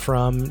a word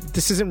from,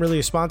 this isn't really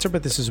a sponsor,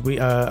 but this is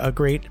a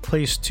great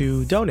place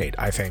to donate,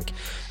 I think,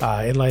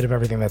 in light of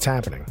everything that's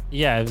happening.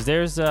 Yeah,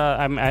 there's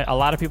a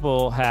lot of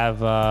people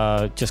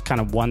have just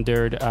kind of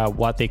wondered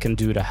what they can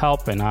do to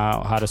help and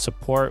how to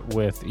support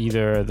with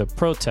either the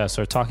protests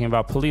or talking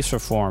about police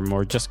reform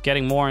or just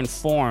getting more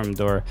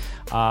informed or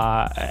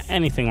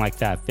anything like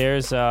that.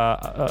 There's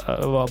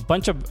a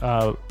bunch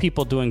of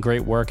people doing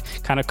great work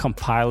kind of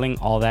compiling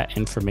all that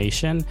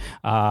information.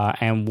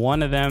 And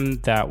one of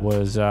them that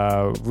was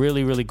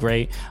really, really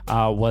great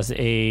was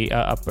a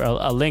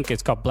link.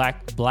 It's called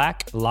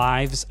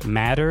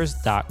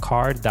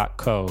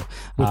blacklivesmatters.card.co.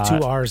 With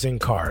 2 R's in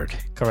card.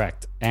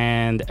 Correct.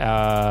 And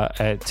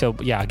again,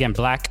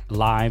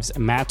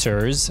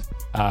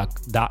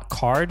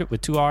 blacklivesmatters.card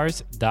with 2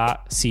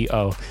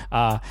 R's.co.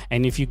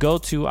 And if you go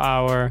to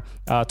our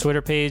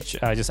Twitter page,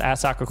 just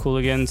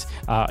 @SoccerCooligans,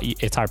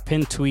 it's our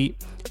pinned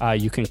tweet.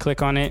 You can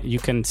click on it. You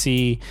can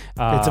see.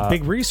 It's a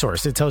big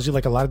resource. It tells you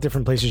like a lot of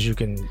different places you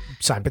can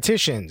sign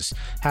petitions,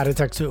 how to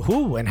text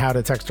who and how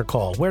to text or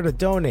call, where to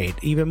donate,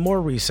 even more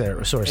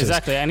resources.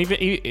 Exactly. And even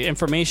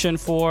information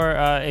for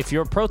if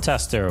you're a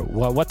protester,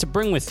 what to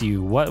bring with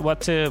you,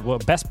 what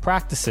best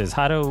practices,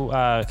 how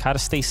to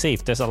stay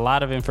safe. There's a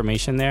lot of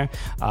information there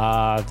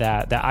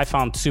that I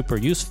found super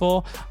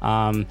useful.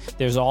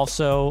 There's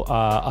also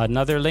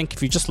another link.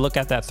 If you just look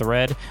at that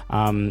thread,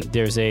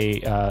 there's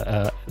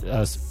a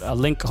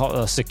link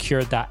called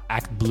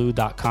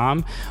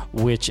secure.actblue.com,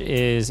 which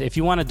is if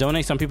you want to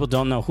donate. Some people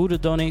don't know who to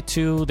donate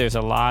to. There's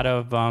a lot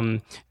of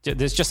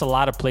there's just a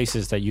lot of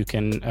places that you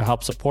can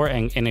help support,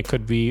 and it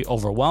could be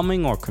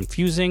overwhelming or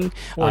confusing.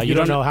 Or you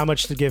don't know how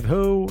much to give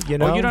who.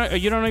 Or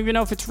you don't even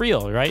know if it's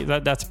real, right?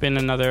 That's been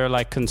another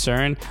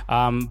concern.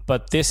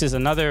 But this is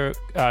another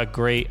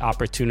great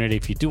opportunity.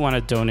 If you do want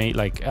to donate,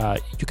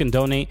 you can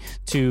donate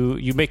to,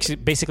 you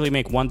basically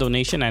make one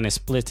donation and it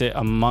splits it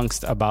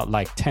amongst about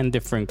 10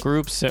 different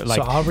groups. So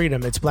I'll read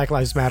them. It's Black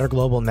Lives Matter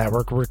Global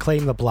Network,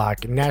 Reclaim the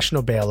Block,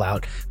 National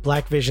Bailout,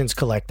 Black Visions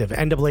Collective,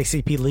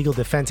 NAACP Legal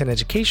Defense and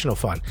Educational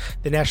Fund,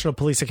 the National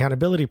Police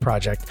Accountability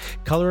Project,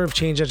 Color of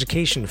Change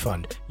Education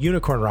Fund,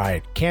 Unicorn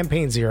Riot,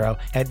 Campaign Zero,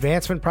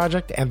 Advancement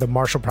Project, and the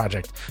Marshall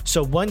Project.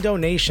 So one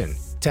donation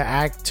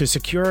to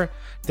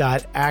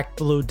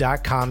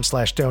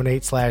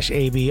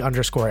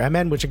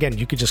secure.actblue.com/donate/AB_MN, which again,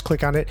 you could just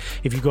click on it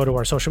if you go to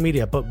our social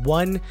media. But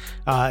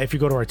if you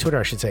go to our Twitter,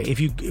 I should say,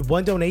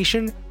 one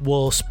donation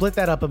will split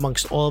that up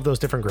amongst all of those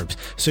different groups.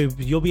 So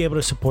you'll be able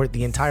to support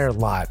the entire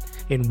lot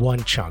in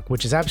one chunk,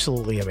 which is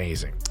absolutely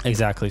amazing.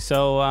 Exactly.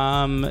 So,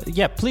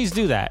 please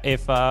do that.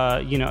 If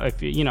I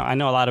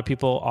know a lot of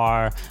people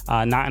are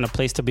not in a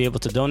place to be able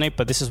to donate,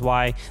 but this is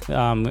why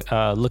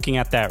looking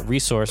at that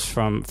resource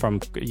from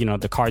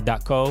the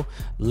card.co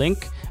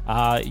link,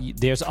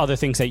 there's other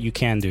things that you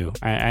can do.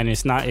 And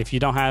it's not, if you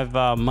don't have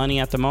money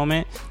at the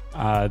moment,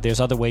 there's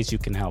other ways you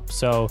can help.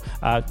 So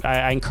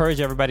I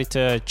encourage everybody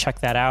to check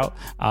that out.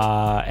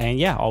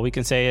 All we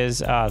can say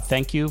is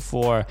thank you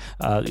for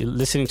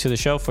listening to the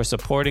show, for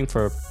supporting,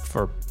 for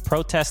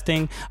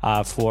protesting,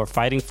 for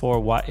fighting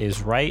for what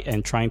is right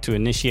and trying to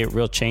initiate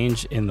real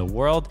change in the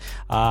world.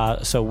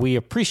 So we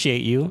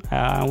appreciate you.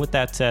 And with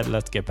that said,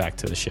 let's get back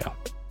to the show.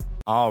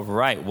 All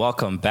right,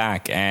 welcome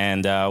back,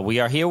 and we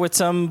are here with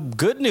some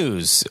good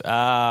news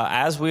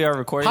as we are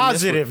recording.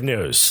 Positive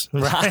news,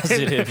 right?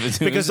 Positive news,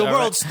 because the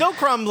world's still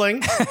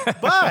crumbling.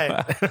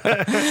 But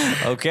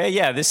okay,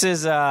 yeah, this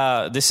is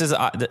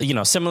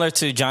similar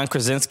to John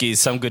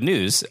Krasinski's Some Good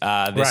News.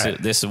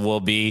 This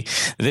will be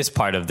this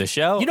part of the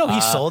show. You know,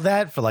 he sold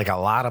that for like a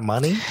lot of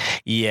money.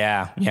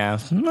 Yeah.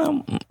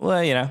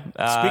 Well, you know.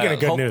 Speaking of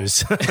good news,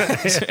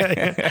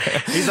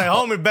 he's like,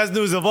 "Homie, best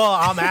news of all.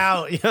 I'm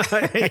out.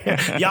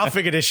 Y'all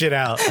figure this shit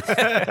out."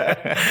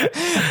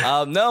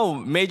 No,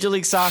 Major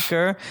League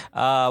Soccer,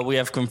 we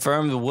have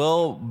confirmed,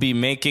 will be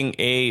making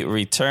a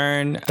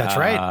return. That's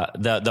right.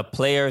 The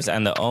players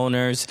and the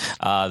owners,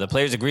 the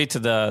players agreed to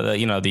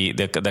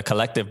the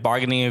collective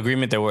bargaining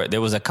agreement.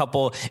 There was a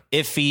couple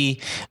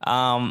iffy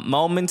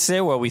moments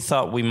there where we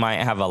thought we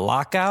might have a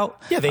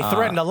lockout. Yeah, they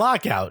threatened a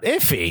lockout.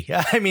 Iffy.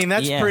 I mean,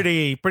 that's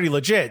pretty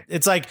legit.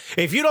 It's like,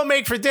 if you don't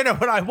make for dinner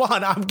what I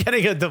want, I'm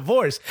getting a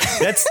divorce.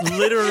 That's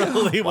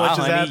literally what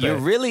just happened. You're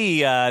really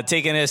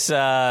taking us to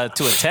a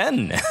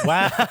 10.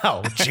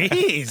 Wow.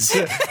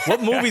 Jeez.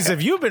 What movies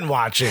have you been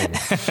watching?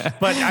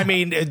 But I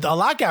mean, a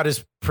lockout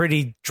is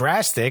pretty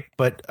drastic,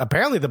 but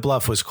apparently the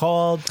bluff was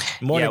called.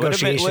 More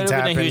negotiations would have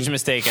happened. been a huge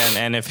mistake,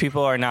 and if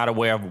people are not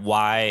aware of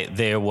why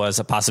there was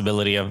a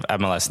possibility of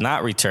MLS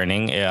not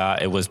returning,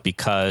 it was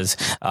because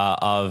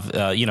of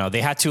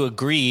they had to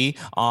agree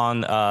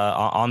on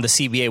the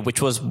CBA,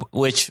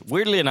 which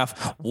weirdly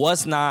enough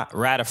was not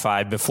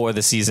ratified before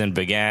the season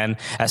began,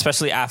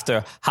 especially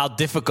after how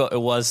difficult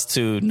it was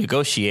to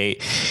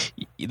negotiate.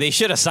 They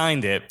should have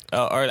signed it,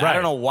 right. I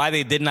don't know why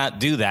they did not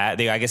do that.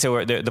 I guess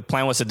the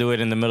plan was to do it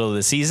in the middle of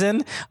the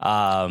season,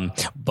 but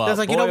it's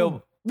like,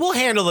 we'll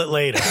handle it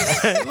later.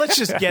 Let's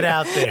just get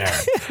out there.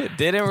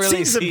 Didn't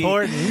really seems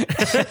important.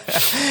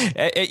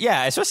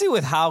 Yeah, especially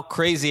with how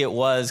crazy it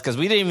was, because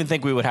we didn't even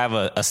think we would have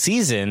a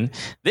season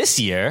this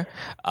year.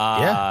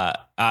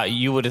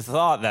 You would have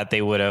thought that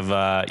they would have,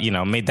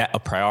 made that a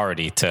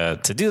priority to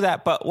do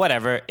that. But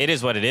whatever, it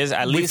is what it is.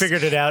 At least we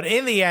figured it out.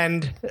 In the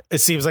end, it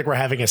seems like we're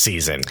having a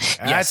season.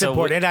 That's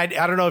important. And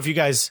I don't know if you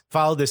guys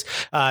followed this.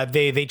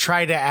 They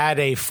tried to add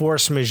a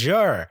force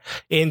majeure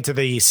into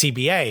the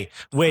CBA,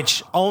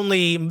 which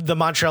only the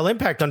Montreal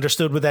Impact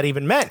understood what that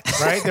even meant.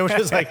 Right? They were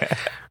just like,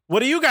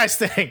 what do you guys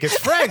think? It's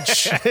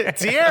French.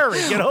 Thierry,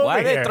 get over here. Why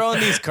are they throwing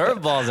these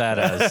curveballs at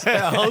us?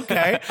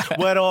 Okay.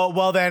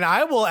 Well, then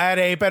I will add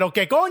a pero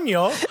que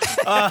coño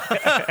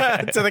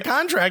to the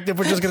contract if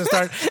we're just going to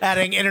start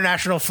adding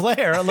international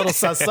flair, a little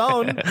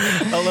sazon,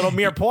 a little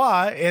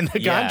mirepoix in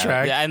the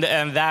contract. Yeah,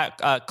 and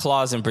that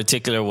clause in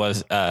particular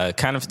was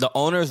kind of, the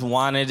owners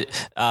wanted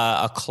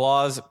a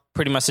clause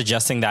pretty much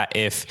suggesting that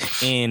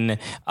if in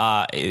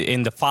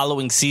the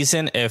following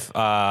season, if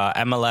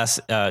MLS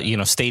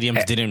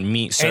stadiums didn't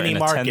meet certain any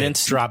market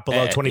attendance, dropped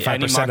below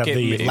 25% of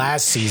the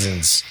last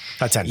season's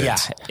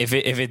attendance. Yeah, if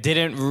it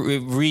didn't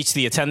reach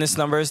the attendance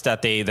numbers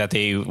that they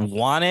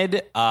wanted,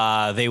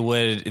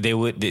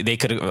 they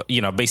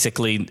could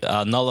basically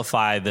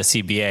nullify the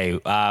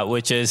CBA,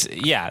 which is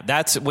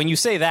that's when you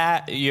say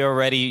that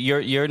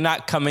you're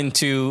not coming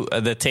to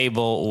the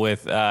table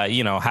with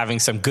having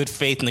some good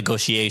faith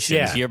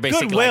negotiations. Yeah. You're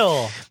basically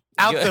goodwill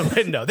out the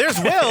window. There's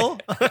will,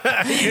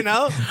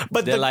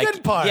 but the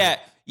good part.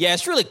 Yeah,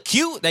 it's really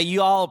cute that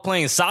you all are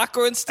playing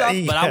soccer and stuff,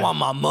 but I want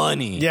my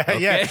money. Yeah,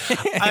 okay?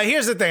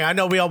 Here's the thing. I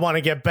know we all want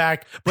to get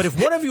back, but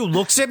if one of you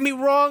looks at me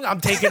wrong,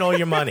 I'm taking all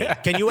your money.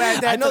 Can you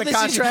add that to the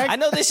contract? I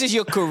know this is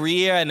your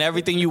career and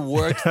everything you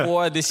worked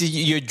for. This is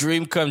your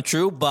dream come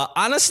true. But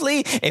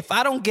honestly, if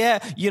I don't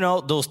get,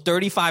 those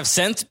 35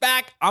 cents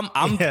back, I'm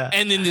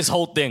ending this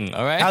whole thing.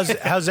 All right.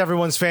 How's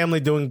everyone's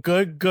family doing?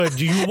 Good.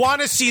 Do you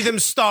want to see them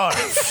starve?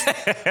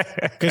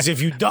 Because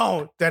if you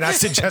don't, then I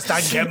suggest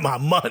I get my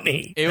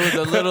money. It was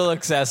a little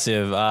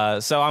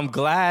excessive. So I'm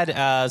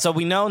glad. So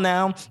we know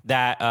now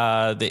that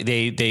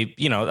they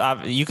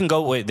you can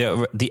go with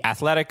the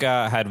Athletic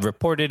had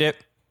reported it.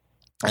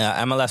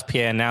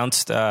 MLSPA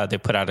announced they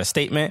put out a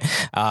statement,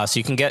 so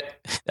you can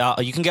get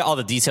all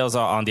the details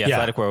on the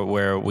Athletic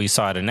where we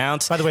saw it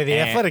announced. By the way, the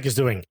Athletic is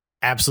doing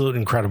absolute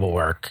incredible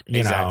work.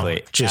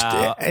 Exactly, just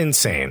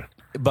insane.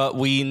 But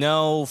we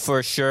know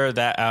for sure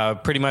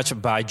that pretty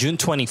much by June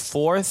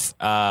 24th,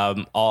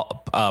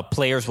 all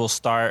players will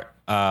start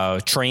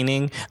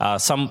training.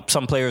 Some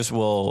players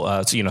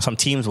will, some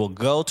teams will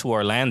go to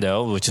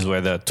Orlando, which is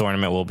where the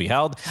tournament will be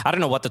held. I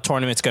don't know what the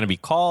tournament's going to be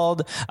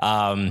called.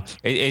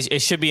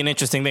 It should be an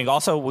interesting thing.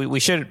 Also, we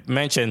should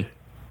mention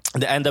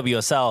the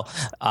NWSL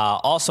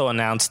also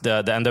announced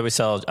the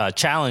NWSL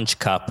Challenge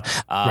Cup.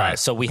 Right.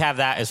 So we have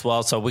that as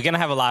well. So we're going to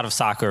have a lot of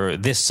soccer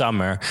this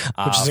summer.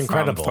 Which is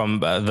incredible. From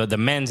the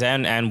men's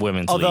and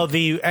women's Although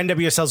league. The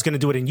NWSL is going to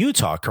do it in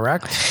Utah,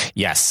 correct?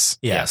 Yes.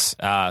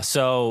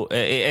 So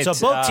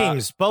both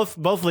teams,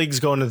 both leagues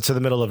going into the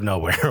middle of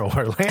nowhere,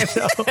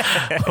 Orlando.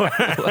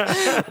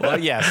 Well,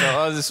 yeah.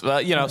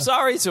 So,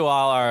 sorry to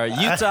all our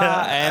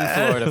Utah and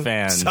Florida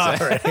fans.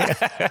 Sorry.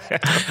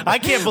 I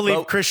can't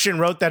believe Christian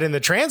wrote that in the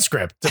transcript.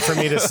 transcript for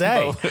me to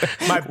say.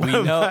 We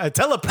know. A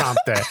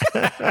teleprompter.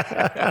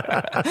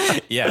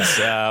 Yes.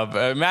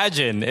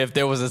 Imagine if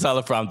there was a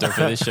teleprompter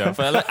for this show.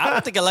 I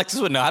don't think Alexis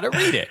would know how to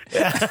read it.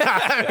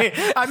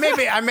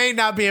 I may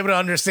not be able to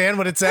understand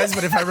what it says,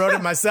 but if I wrote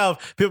it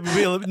myself,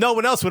 no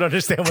one else would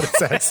understand what it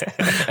says.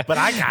 But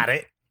I got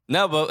it.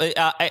 No, but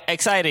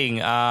exciting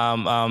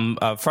from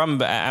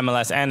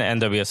MLS and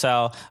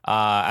NWSL.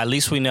 At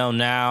least we know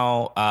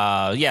now.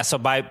 So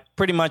by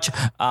pretty much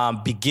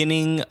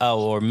beginning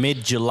or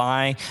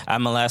mid-July,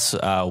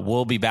 MLS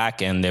will be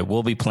back and they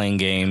will be playing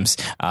games.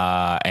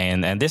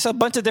 And there's a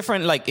bunch of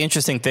different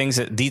interesting things,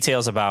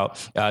 details about,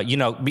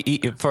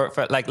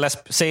 for like, let's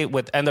say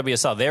with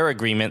NWSL, their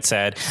agreement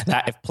said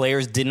that if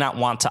players did not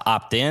want to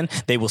opt in,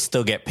 they will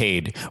still get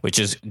paid, which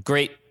is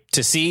great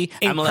to see.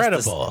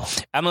 Incredible.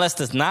 MLS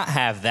does not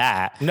have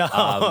that. No,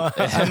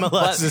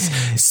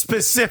 MLS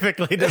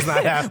specifically does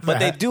not have that. But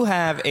they do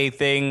have a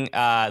thing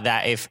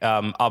that if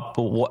one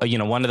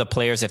of the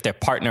players, if their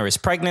partner is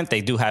pregnant,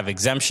 they do have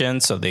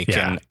exemptions, so they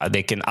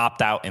can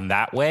opt out in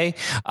that way.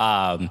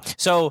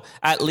 So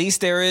at least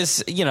there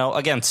is,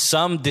 again,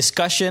 some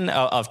discussion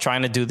of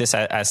trying to do this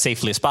as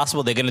safely as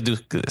possible. They're going to do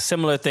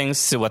similar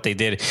things to what they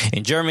did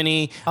in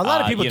Germany. A lot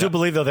of people do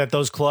believe, though, that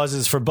those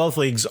clauses for both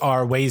leagues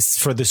are ways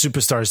for the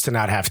superstars to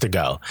not have to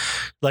go.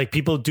 Like,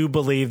 people do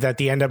believe that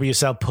the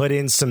NWSL put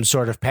in some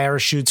sort of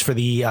parachutes for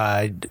the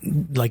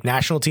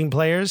national team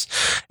players,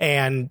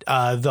 and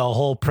the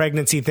whole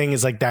pregnancy thing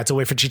is that's a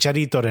way for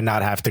Chicharito to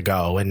not have to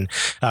go, and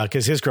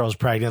because his girl's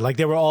pregnant. Like,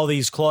 there were all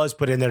these clauses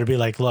put in there to be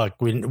like, look,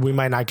 we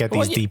might not get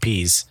these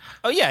DPs.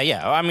 Oh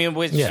yeah. I mean,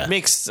 which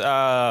makes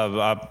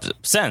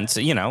sense.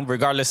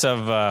 Regardless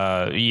of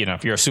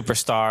if you're a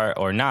superstar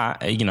or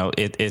not.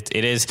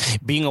 It is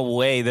being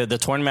away. The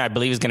tournament, I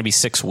believe, is going to be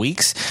 6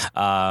 weeks.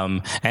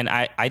 And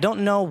I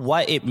don't know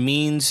what it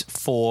means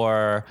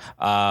for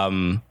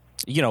what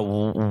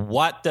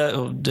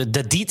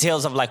the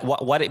details of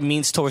what it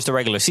means towards the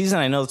regular season.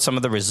 I know some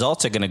of the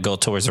results are going to go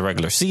towards the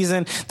regular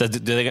season. Are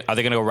they going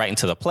to go right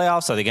into the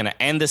playoffs? Are they going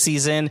to end the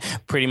season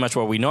pretty much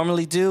what we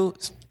normally do?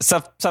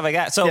 Stuff like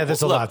that. So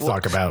there's a lot to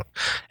talk about.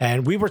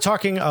 And we were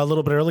talking a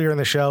little bit earlier in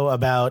the show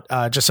about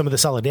just some of the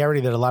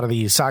solidarity that a lot of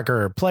the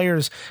soccer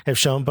players have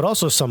shown, but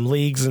also some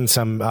leagues and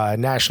some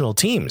national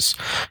teams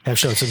have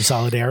shown some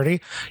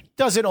solidarity.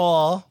 Does it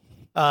all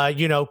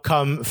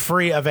come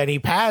free of any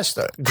past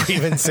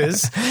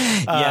grievances?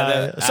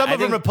 Some of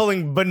them are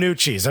pulling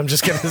Bonucci's, I'm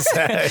just going to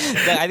say.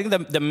 I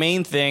think the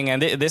main thing,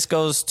 and this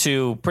goes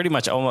to pretty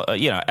much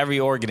every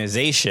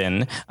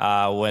organization,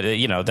 whether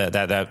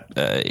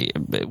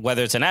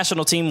it's a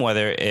national team,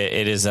 whether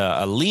it is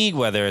a league,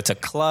 whether it's a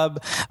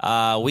club,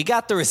 we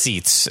got the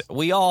receipts.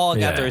 We all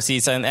got the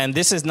receipts, and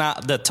this is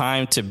not the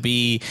time to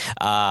be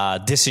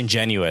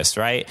disingenuous,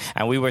 right?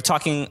 And we were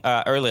talking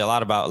earlier a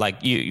lot about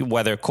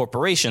whether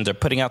corporations are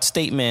putting out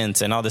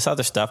statements and all this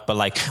other stuff,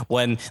 but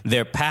when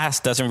their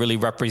past doesn't really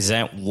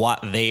represent what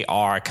they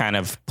are kind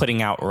of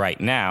putting out right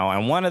now.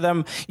 And one of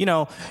them,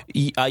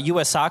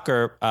 U.S.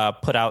 Soccer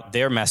put out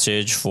their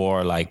message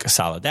for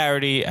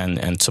solidarity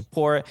and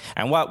support.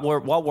 And what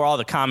were all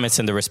the comments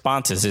and the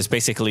responses is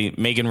basically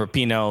Megan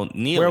Rapinoe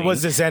kneeling. Where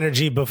was this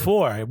energy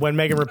before? When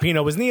Megan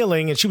Rapinoe was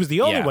kneeling, and she was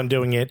the only one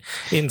doing it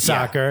in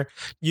soccer,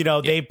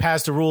 they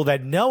passed a rule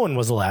that no one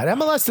was allowed.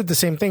 MLS did the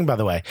same thing, by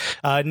the way.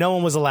 No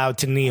one was allowed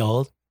to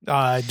kneel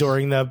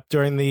during the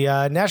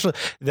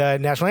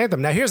national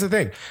anthem. Now, here's the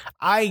thing.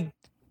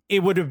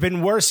 It would have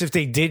been worse if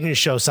they didn't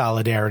show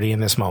solidarity in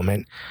this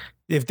moment.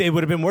 It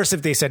would have been worse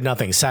if they said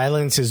nothing.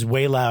 Silence is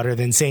way louder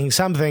than saying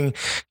something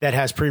that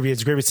has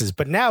previous grievances.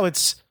 But now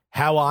it's,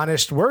 how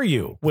honest were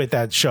you with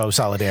that show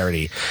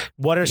solidarity?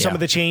 What are some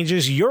of the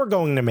changes you're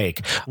going to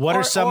make? What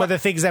are some of the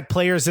things that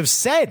players have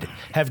said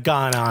have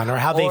gone on, or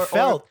how they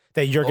felt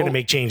that you're going to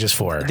make changes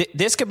for?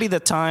 This could be the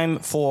time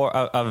for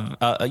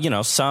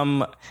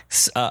some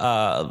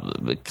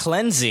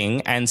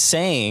cleansing and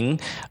saying,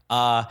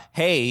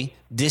 hey,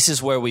 this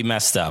is where we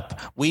messed up.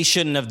 We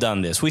shouldn't have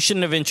done this. We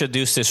shouldn't have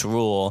introduced this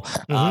rule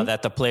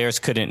that the players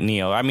couldn't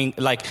kneel. I mean,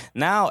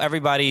 now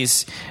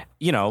everybody's,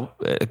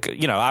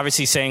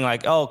 obviously saying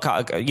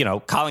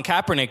Colin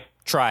Kaepernick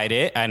tried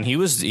it, and he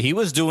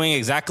was doing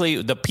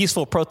exactly the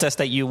peaceful protest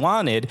that you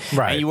wanted,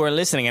 and you were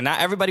listening. And now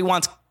everybody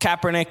wants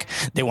Kaepernick.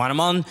 They want him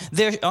on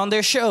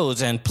their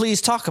shows, and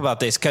please talk about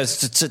this,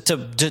 because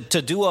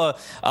to do a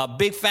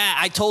big fat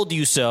 "I told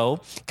you so"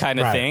 kind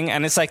of thing.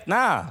 And it's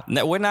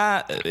we're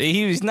not.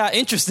 He's not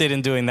interested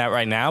in doing that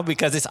right now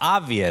because it's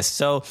obvious.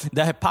 So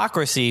the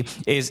hypocrisy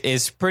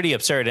is pretty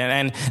absurd.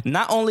 And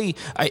not only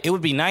it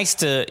would be nice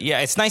to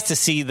it's nice to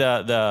see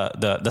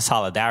the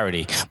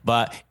solidarity,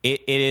 but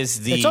it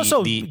is the. It's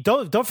also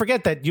don't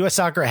forget that U.S.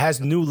 Soccer has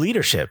new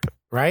leadership,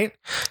 right?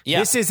 Yeah.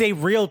 This is a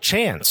real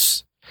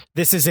chance.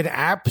 This is an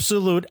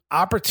absolute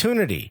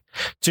opportunity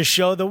to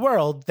show the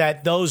world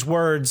that those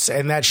words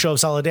and that show of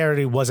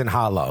solidarity wasn't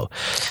hollow.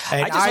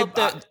 And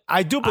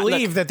I do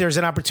believe that there's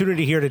an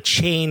opportunity here to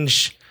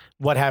change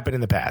what happened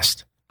in the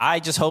past. I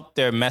just hope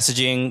their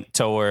messaging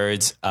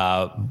towards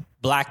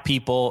Black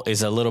people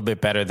is a little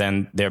bit better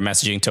than their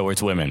messaging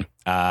towards women.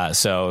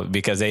 So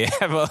because they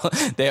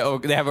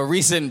have a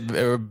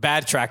recent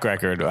bad track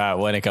record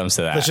when it comes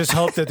to that. Let's just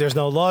hope that there's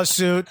no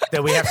lawsuit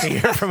that we have to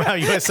hear from how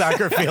U.S.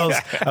 soccer feels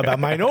about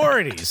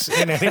minorities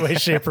in any way,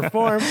 shape, or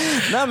form.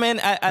 No, man,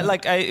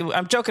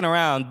 I'm joking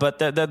around, but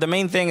the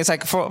main thing is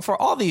like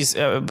for all these,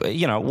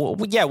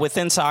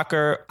 within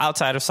soccer,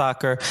 outside of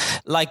soccer,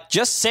 like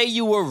just say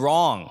you were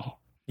wrong.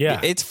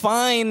 Yeah, it's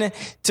fine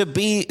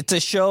to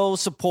show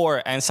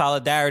support and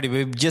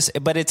solidarity,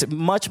 but it's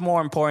much more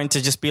important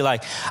to just be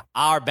like,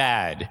 our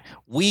bad.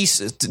 We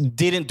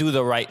didn't do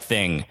the right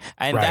thing,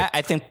 and right. that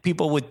I think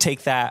people would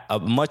take that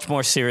much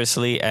more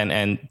seriously,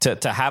 and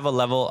to have a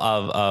level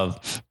of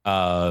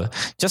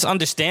just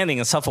understanding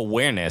and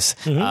self-awareness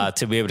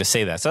to be able to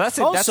say that. So that's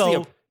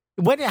also.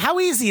 How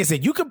easy is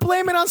it? You could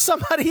blame it on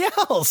somebody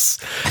else.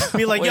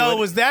 Be like, it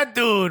was that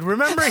dude.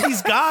 Remember,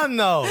 he's gone,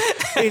 though.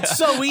 It's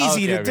so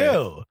easy to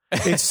do.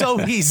 It's so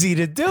easy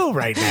to do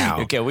right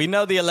now. Okay, we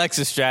know the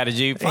Alexa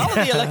strategy. Follow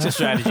the Alexa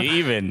strategy,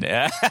 even.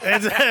 What?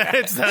 It's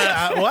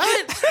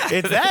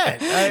that.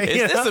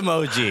 It's this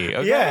emoji.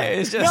 Okay? Yeah.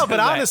 It's just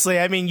but honestly,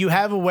 I mean, you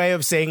have a way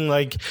of saying,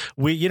 like,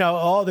 there's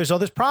all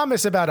this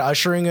promise about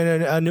ushering in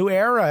a new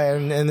era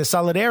and the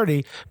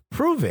solidarity.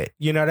 Prove it.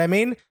 You know what I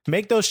mean?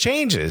 Make those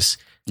changes.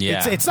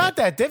 Yeah, it's not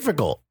that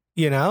difficult,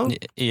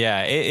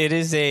 Yeah, it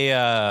is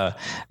a.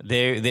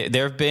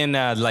 There have been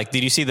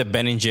did you see the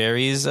Ben and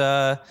Jerry's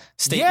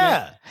statement?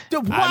 Yeah.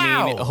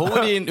 Wow.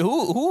 I mean,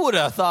 who would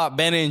have thought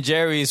Ben and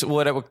Jerry's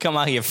would come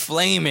out here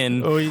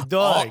flaming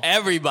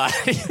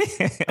everybody?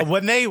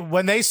 when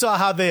they saw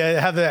how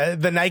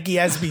the Nike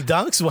SB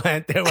Dunks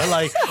went, they were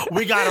like,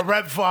 we got to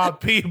rep for our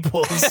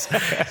peoples.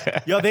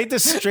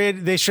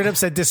 They should have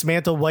said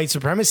dismantle white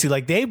supremacy.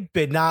 Like, they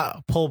did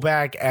not pull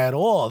back at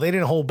all. They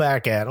didn't hold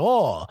back at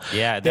all.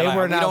 Yeah, they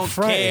were not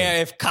afraid.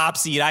 Care if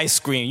cops eat ice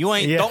cream.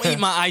 Don't eat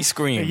my ice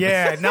cream.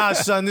 Yeah, nah,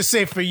 son, this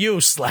ain't for you.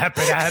 Slap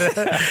it at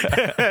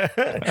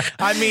it.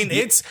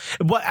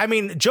 I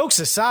mean, jokes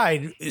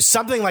aside,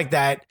 something like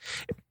that.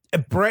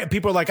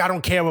 People are like, I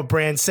don't care what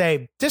brands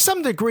say. To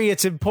some degree,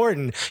 it's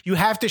important. You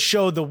have to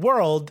show the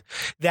world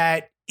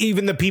that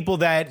even the people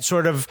that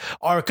sort of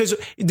are, because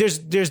there's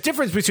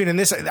difference between, and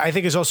this I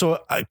think is also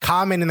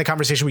common in the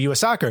conversation with U.S.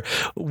 Soccer.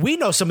 We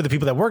know some of the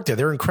people that work there.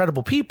 They're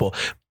incredible people.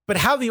 But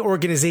how the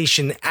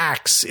organization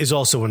acts is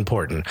also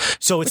important.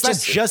 So it's not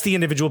just the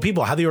individual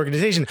people, how the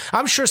organization.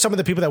 I'm sure some of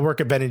the people that work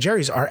at Ben and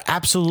Jerry's are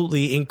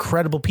absolutely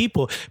incredible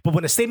people. But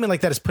when a statement like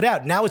that is put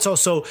out, now it's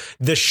also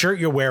the shirt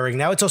you're wearing.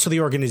 Now it's also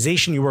the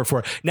organization you work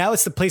for. Now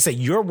it's the place that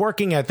you're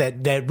working at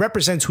that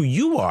represents who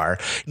you are.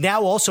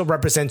 Now also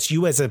represents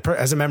you as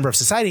a member of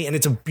society. And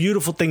it's a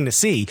beautiful thing to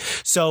see.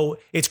 So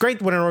it's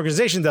great when an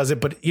organization does it.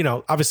 But,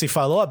 obviously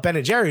follow up. Ben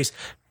and Jerry's,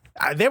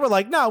 they were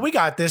like, no, we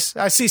got this.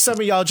 I see some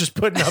of y'all just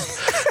putting up,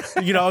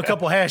 a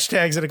couple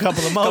hashtags and a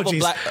couple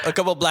emojis. A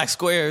couple black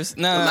squares.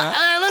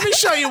 Let me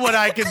show you what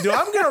I can do.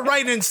 I'm going to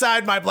write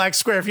inside my black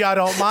square if y'all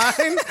don't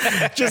mind.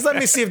 Just let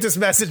me see if this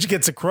message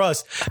gets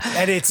across.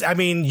 And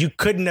I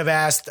couldn't have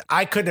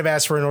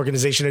asked for an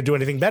organization to do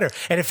anything better.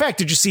 And in fact,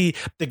 did you see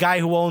the guy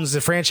who owns the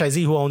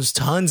franchisee who owns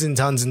tons and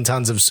tons and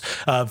tons of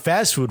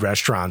fast food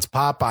restaurants,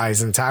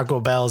 Popeyes and Taco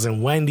Bells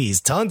and Wendy's,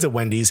 tons of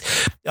Wendy's,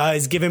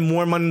 is giving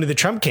more money to the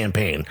Trump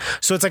campaign.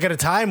 So it's like at a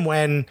time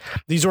when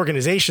these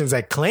organizations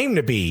that claim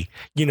to be,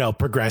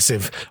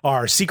 progressive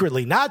are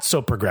secretly not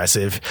so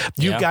progressive.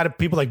 You've got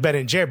people like Ben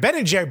and Jerry,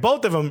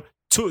 both of them.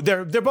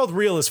 They're both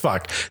real as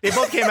fuck. They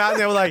both came out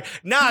and they were like,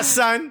 nah,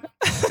 son,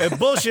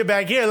 bullshit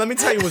back here. Let me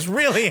tell you what's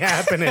really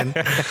happening.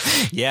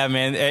 Yeah,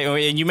 man.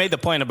 And you made the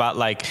point about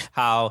like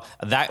how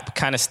that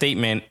kind of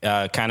statement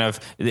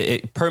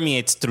it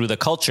permeates through the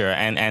culture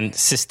and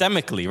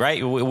systemically,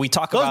 right? We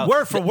talk about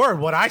word for word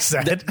what I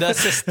said.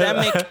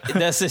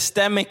 The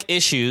systemic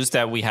issues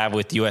that we have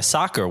with U.S.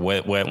 soccer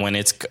when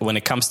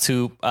it comes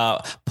to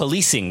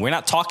policing. We're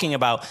not talking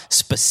about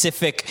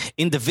specific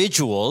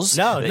individuals.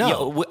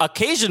 No.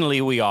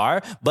 Occasionally we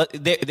are, but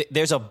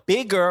there's a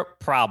bigger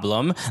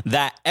problem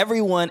that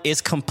everyone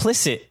is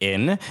complicit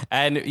in,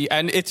 and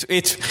it's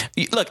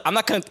look. I'm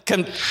not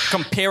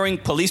comparing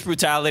police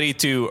brutality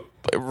to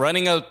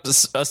running a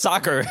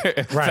soccer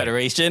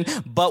federation,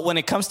 but when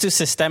it comes to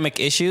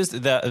systemic issues,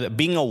 the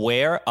being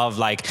aware of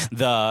like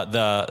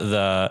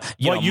the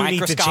what you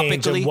need to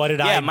change and what did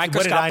I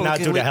not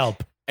do to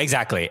help.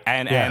 Exactly.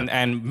 And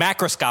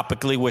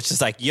macroscopically, which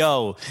is like,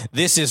 yo,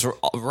 this is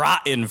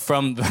rotten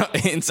from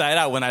the inside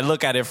out when I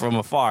look at it from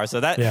afar. So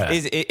that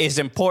is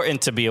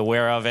important to be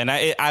aware of. And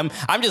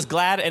I'm just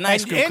glad an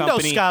ice cream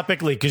company.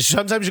 Endoscopically, because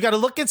sometimes you got to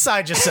look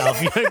inside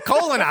yourself.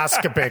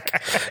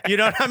 Colonoscopic. You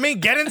know what I mean?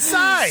 Get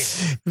inside.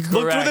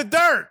 Look through the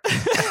dirt.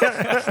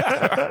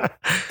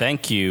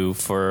 Thank you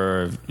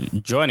for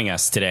joining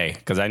us today,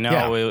 because I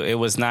know it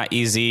was not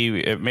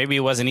easy. Maybe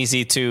it wasn't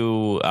easy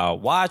to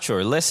watch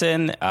or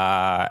listen.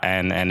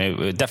 and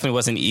it definitely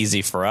wasn't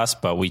easy for us,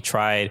 but we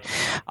tried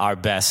our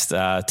best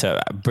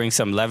to bring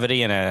some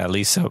levity and at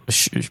least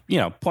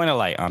point a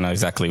light on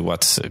exactly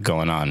what's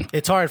going on.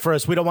 It's hard for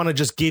us. We don't want to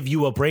just give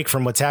you a break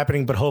from what's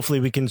happening, but hopefully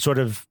we can sort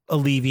of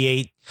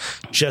alleviate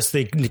just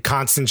the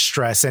constant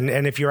stress.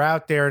 And if you're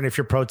out there and if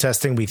you're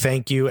protesting, we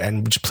thank you,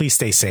 and please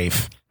stay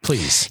safe.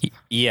 Please.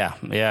 Yeah.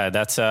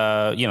 That's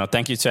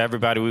thank you to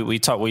everybody.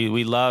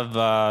 We love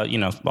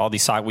all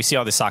these we see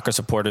all the soccer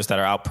supporters that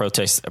are out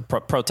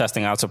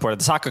protesting out supported.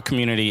 The soccer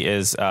community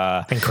is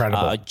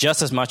incredible,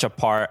 just as much a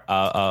part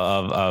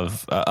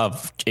of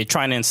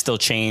trying to instill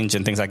change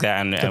and things like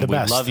that. And we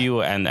love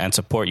you and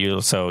support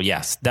you. So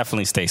yes,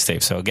 definitely stay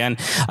safe. So again,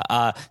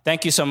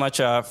 thank you so much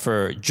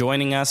for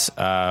joining us.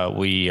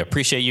 We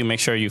appreciate you.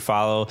 Make sure you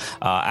follow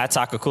at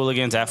Soccer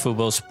Cooligans, at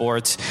Fubo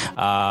Sports,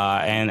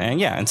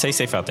 and stay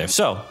safe out there.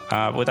 So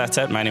with that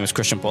said, my name is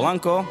Christian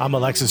Polanco. I'm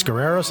Alexis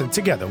Guerreros, and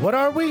together, what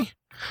are we?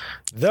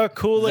 The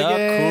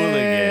Cooligans.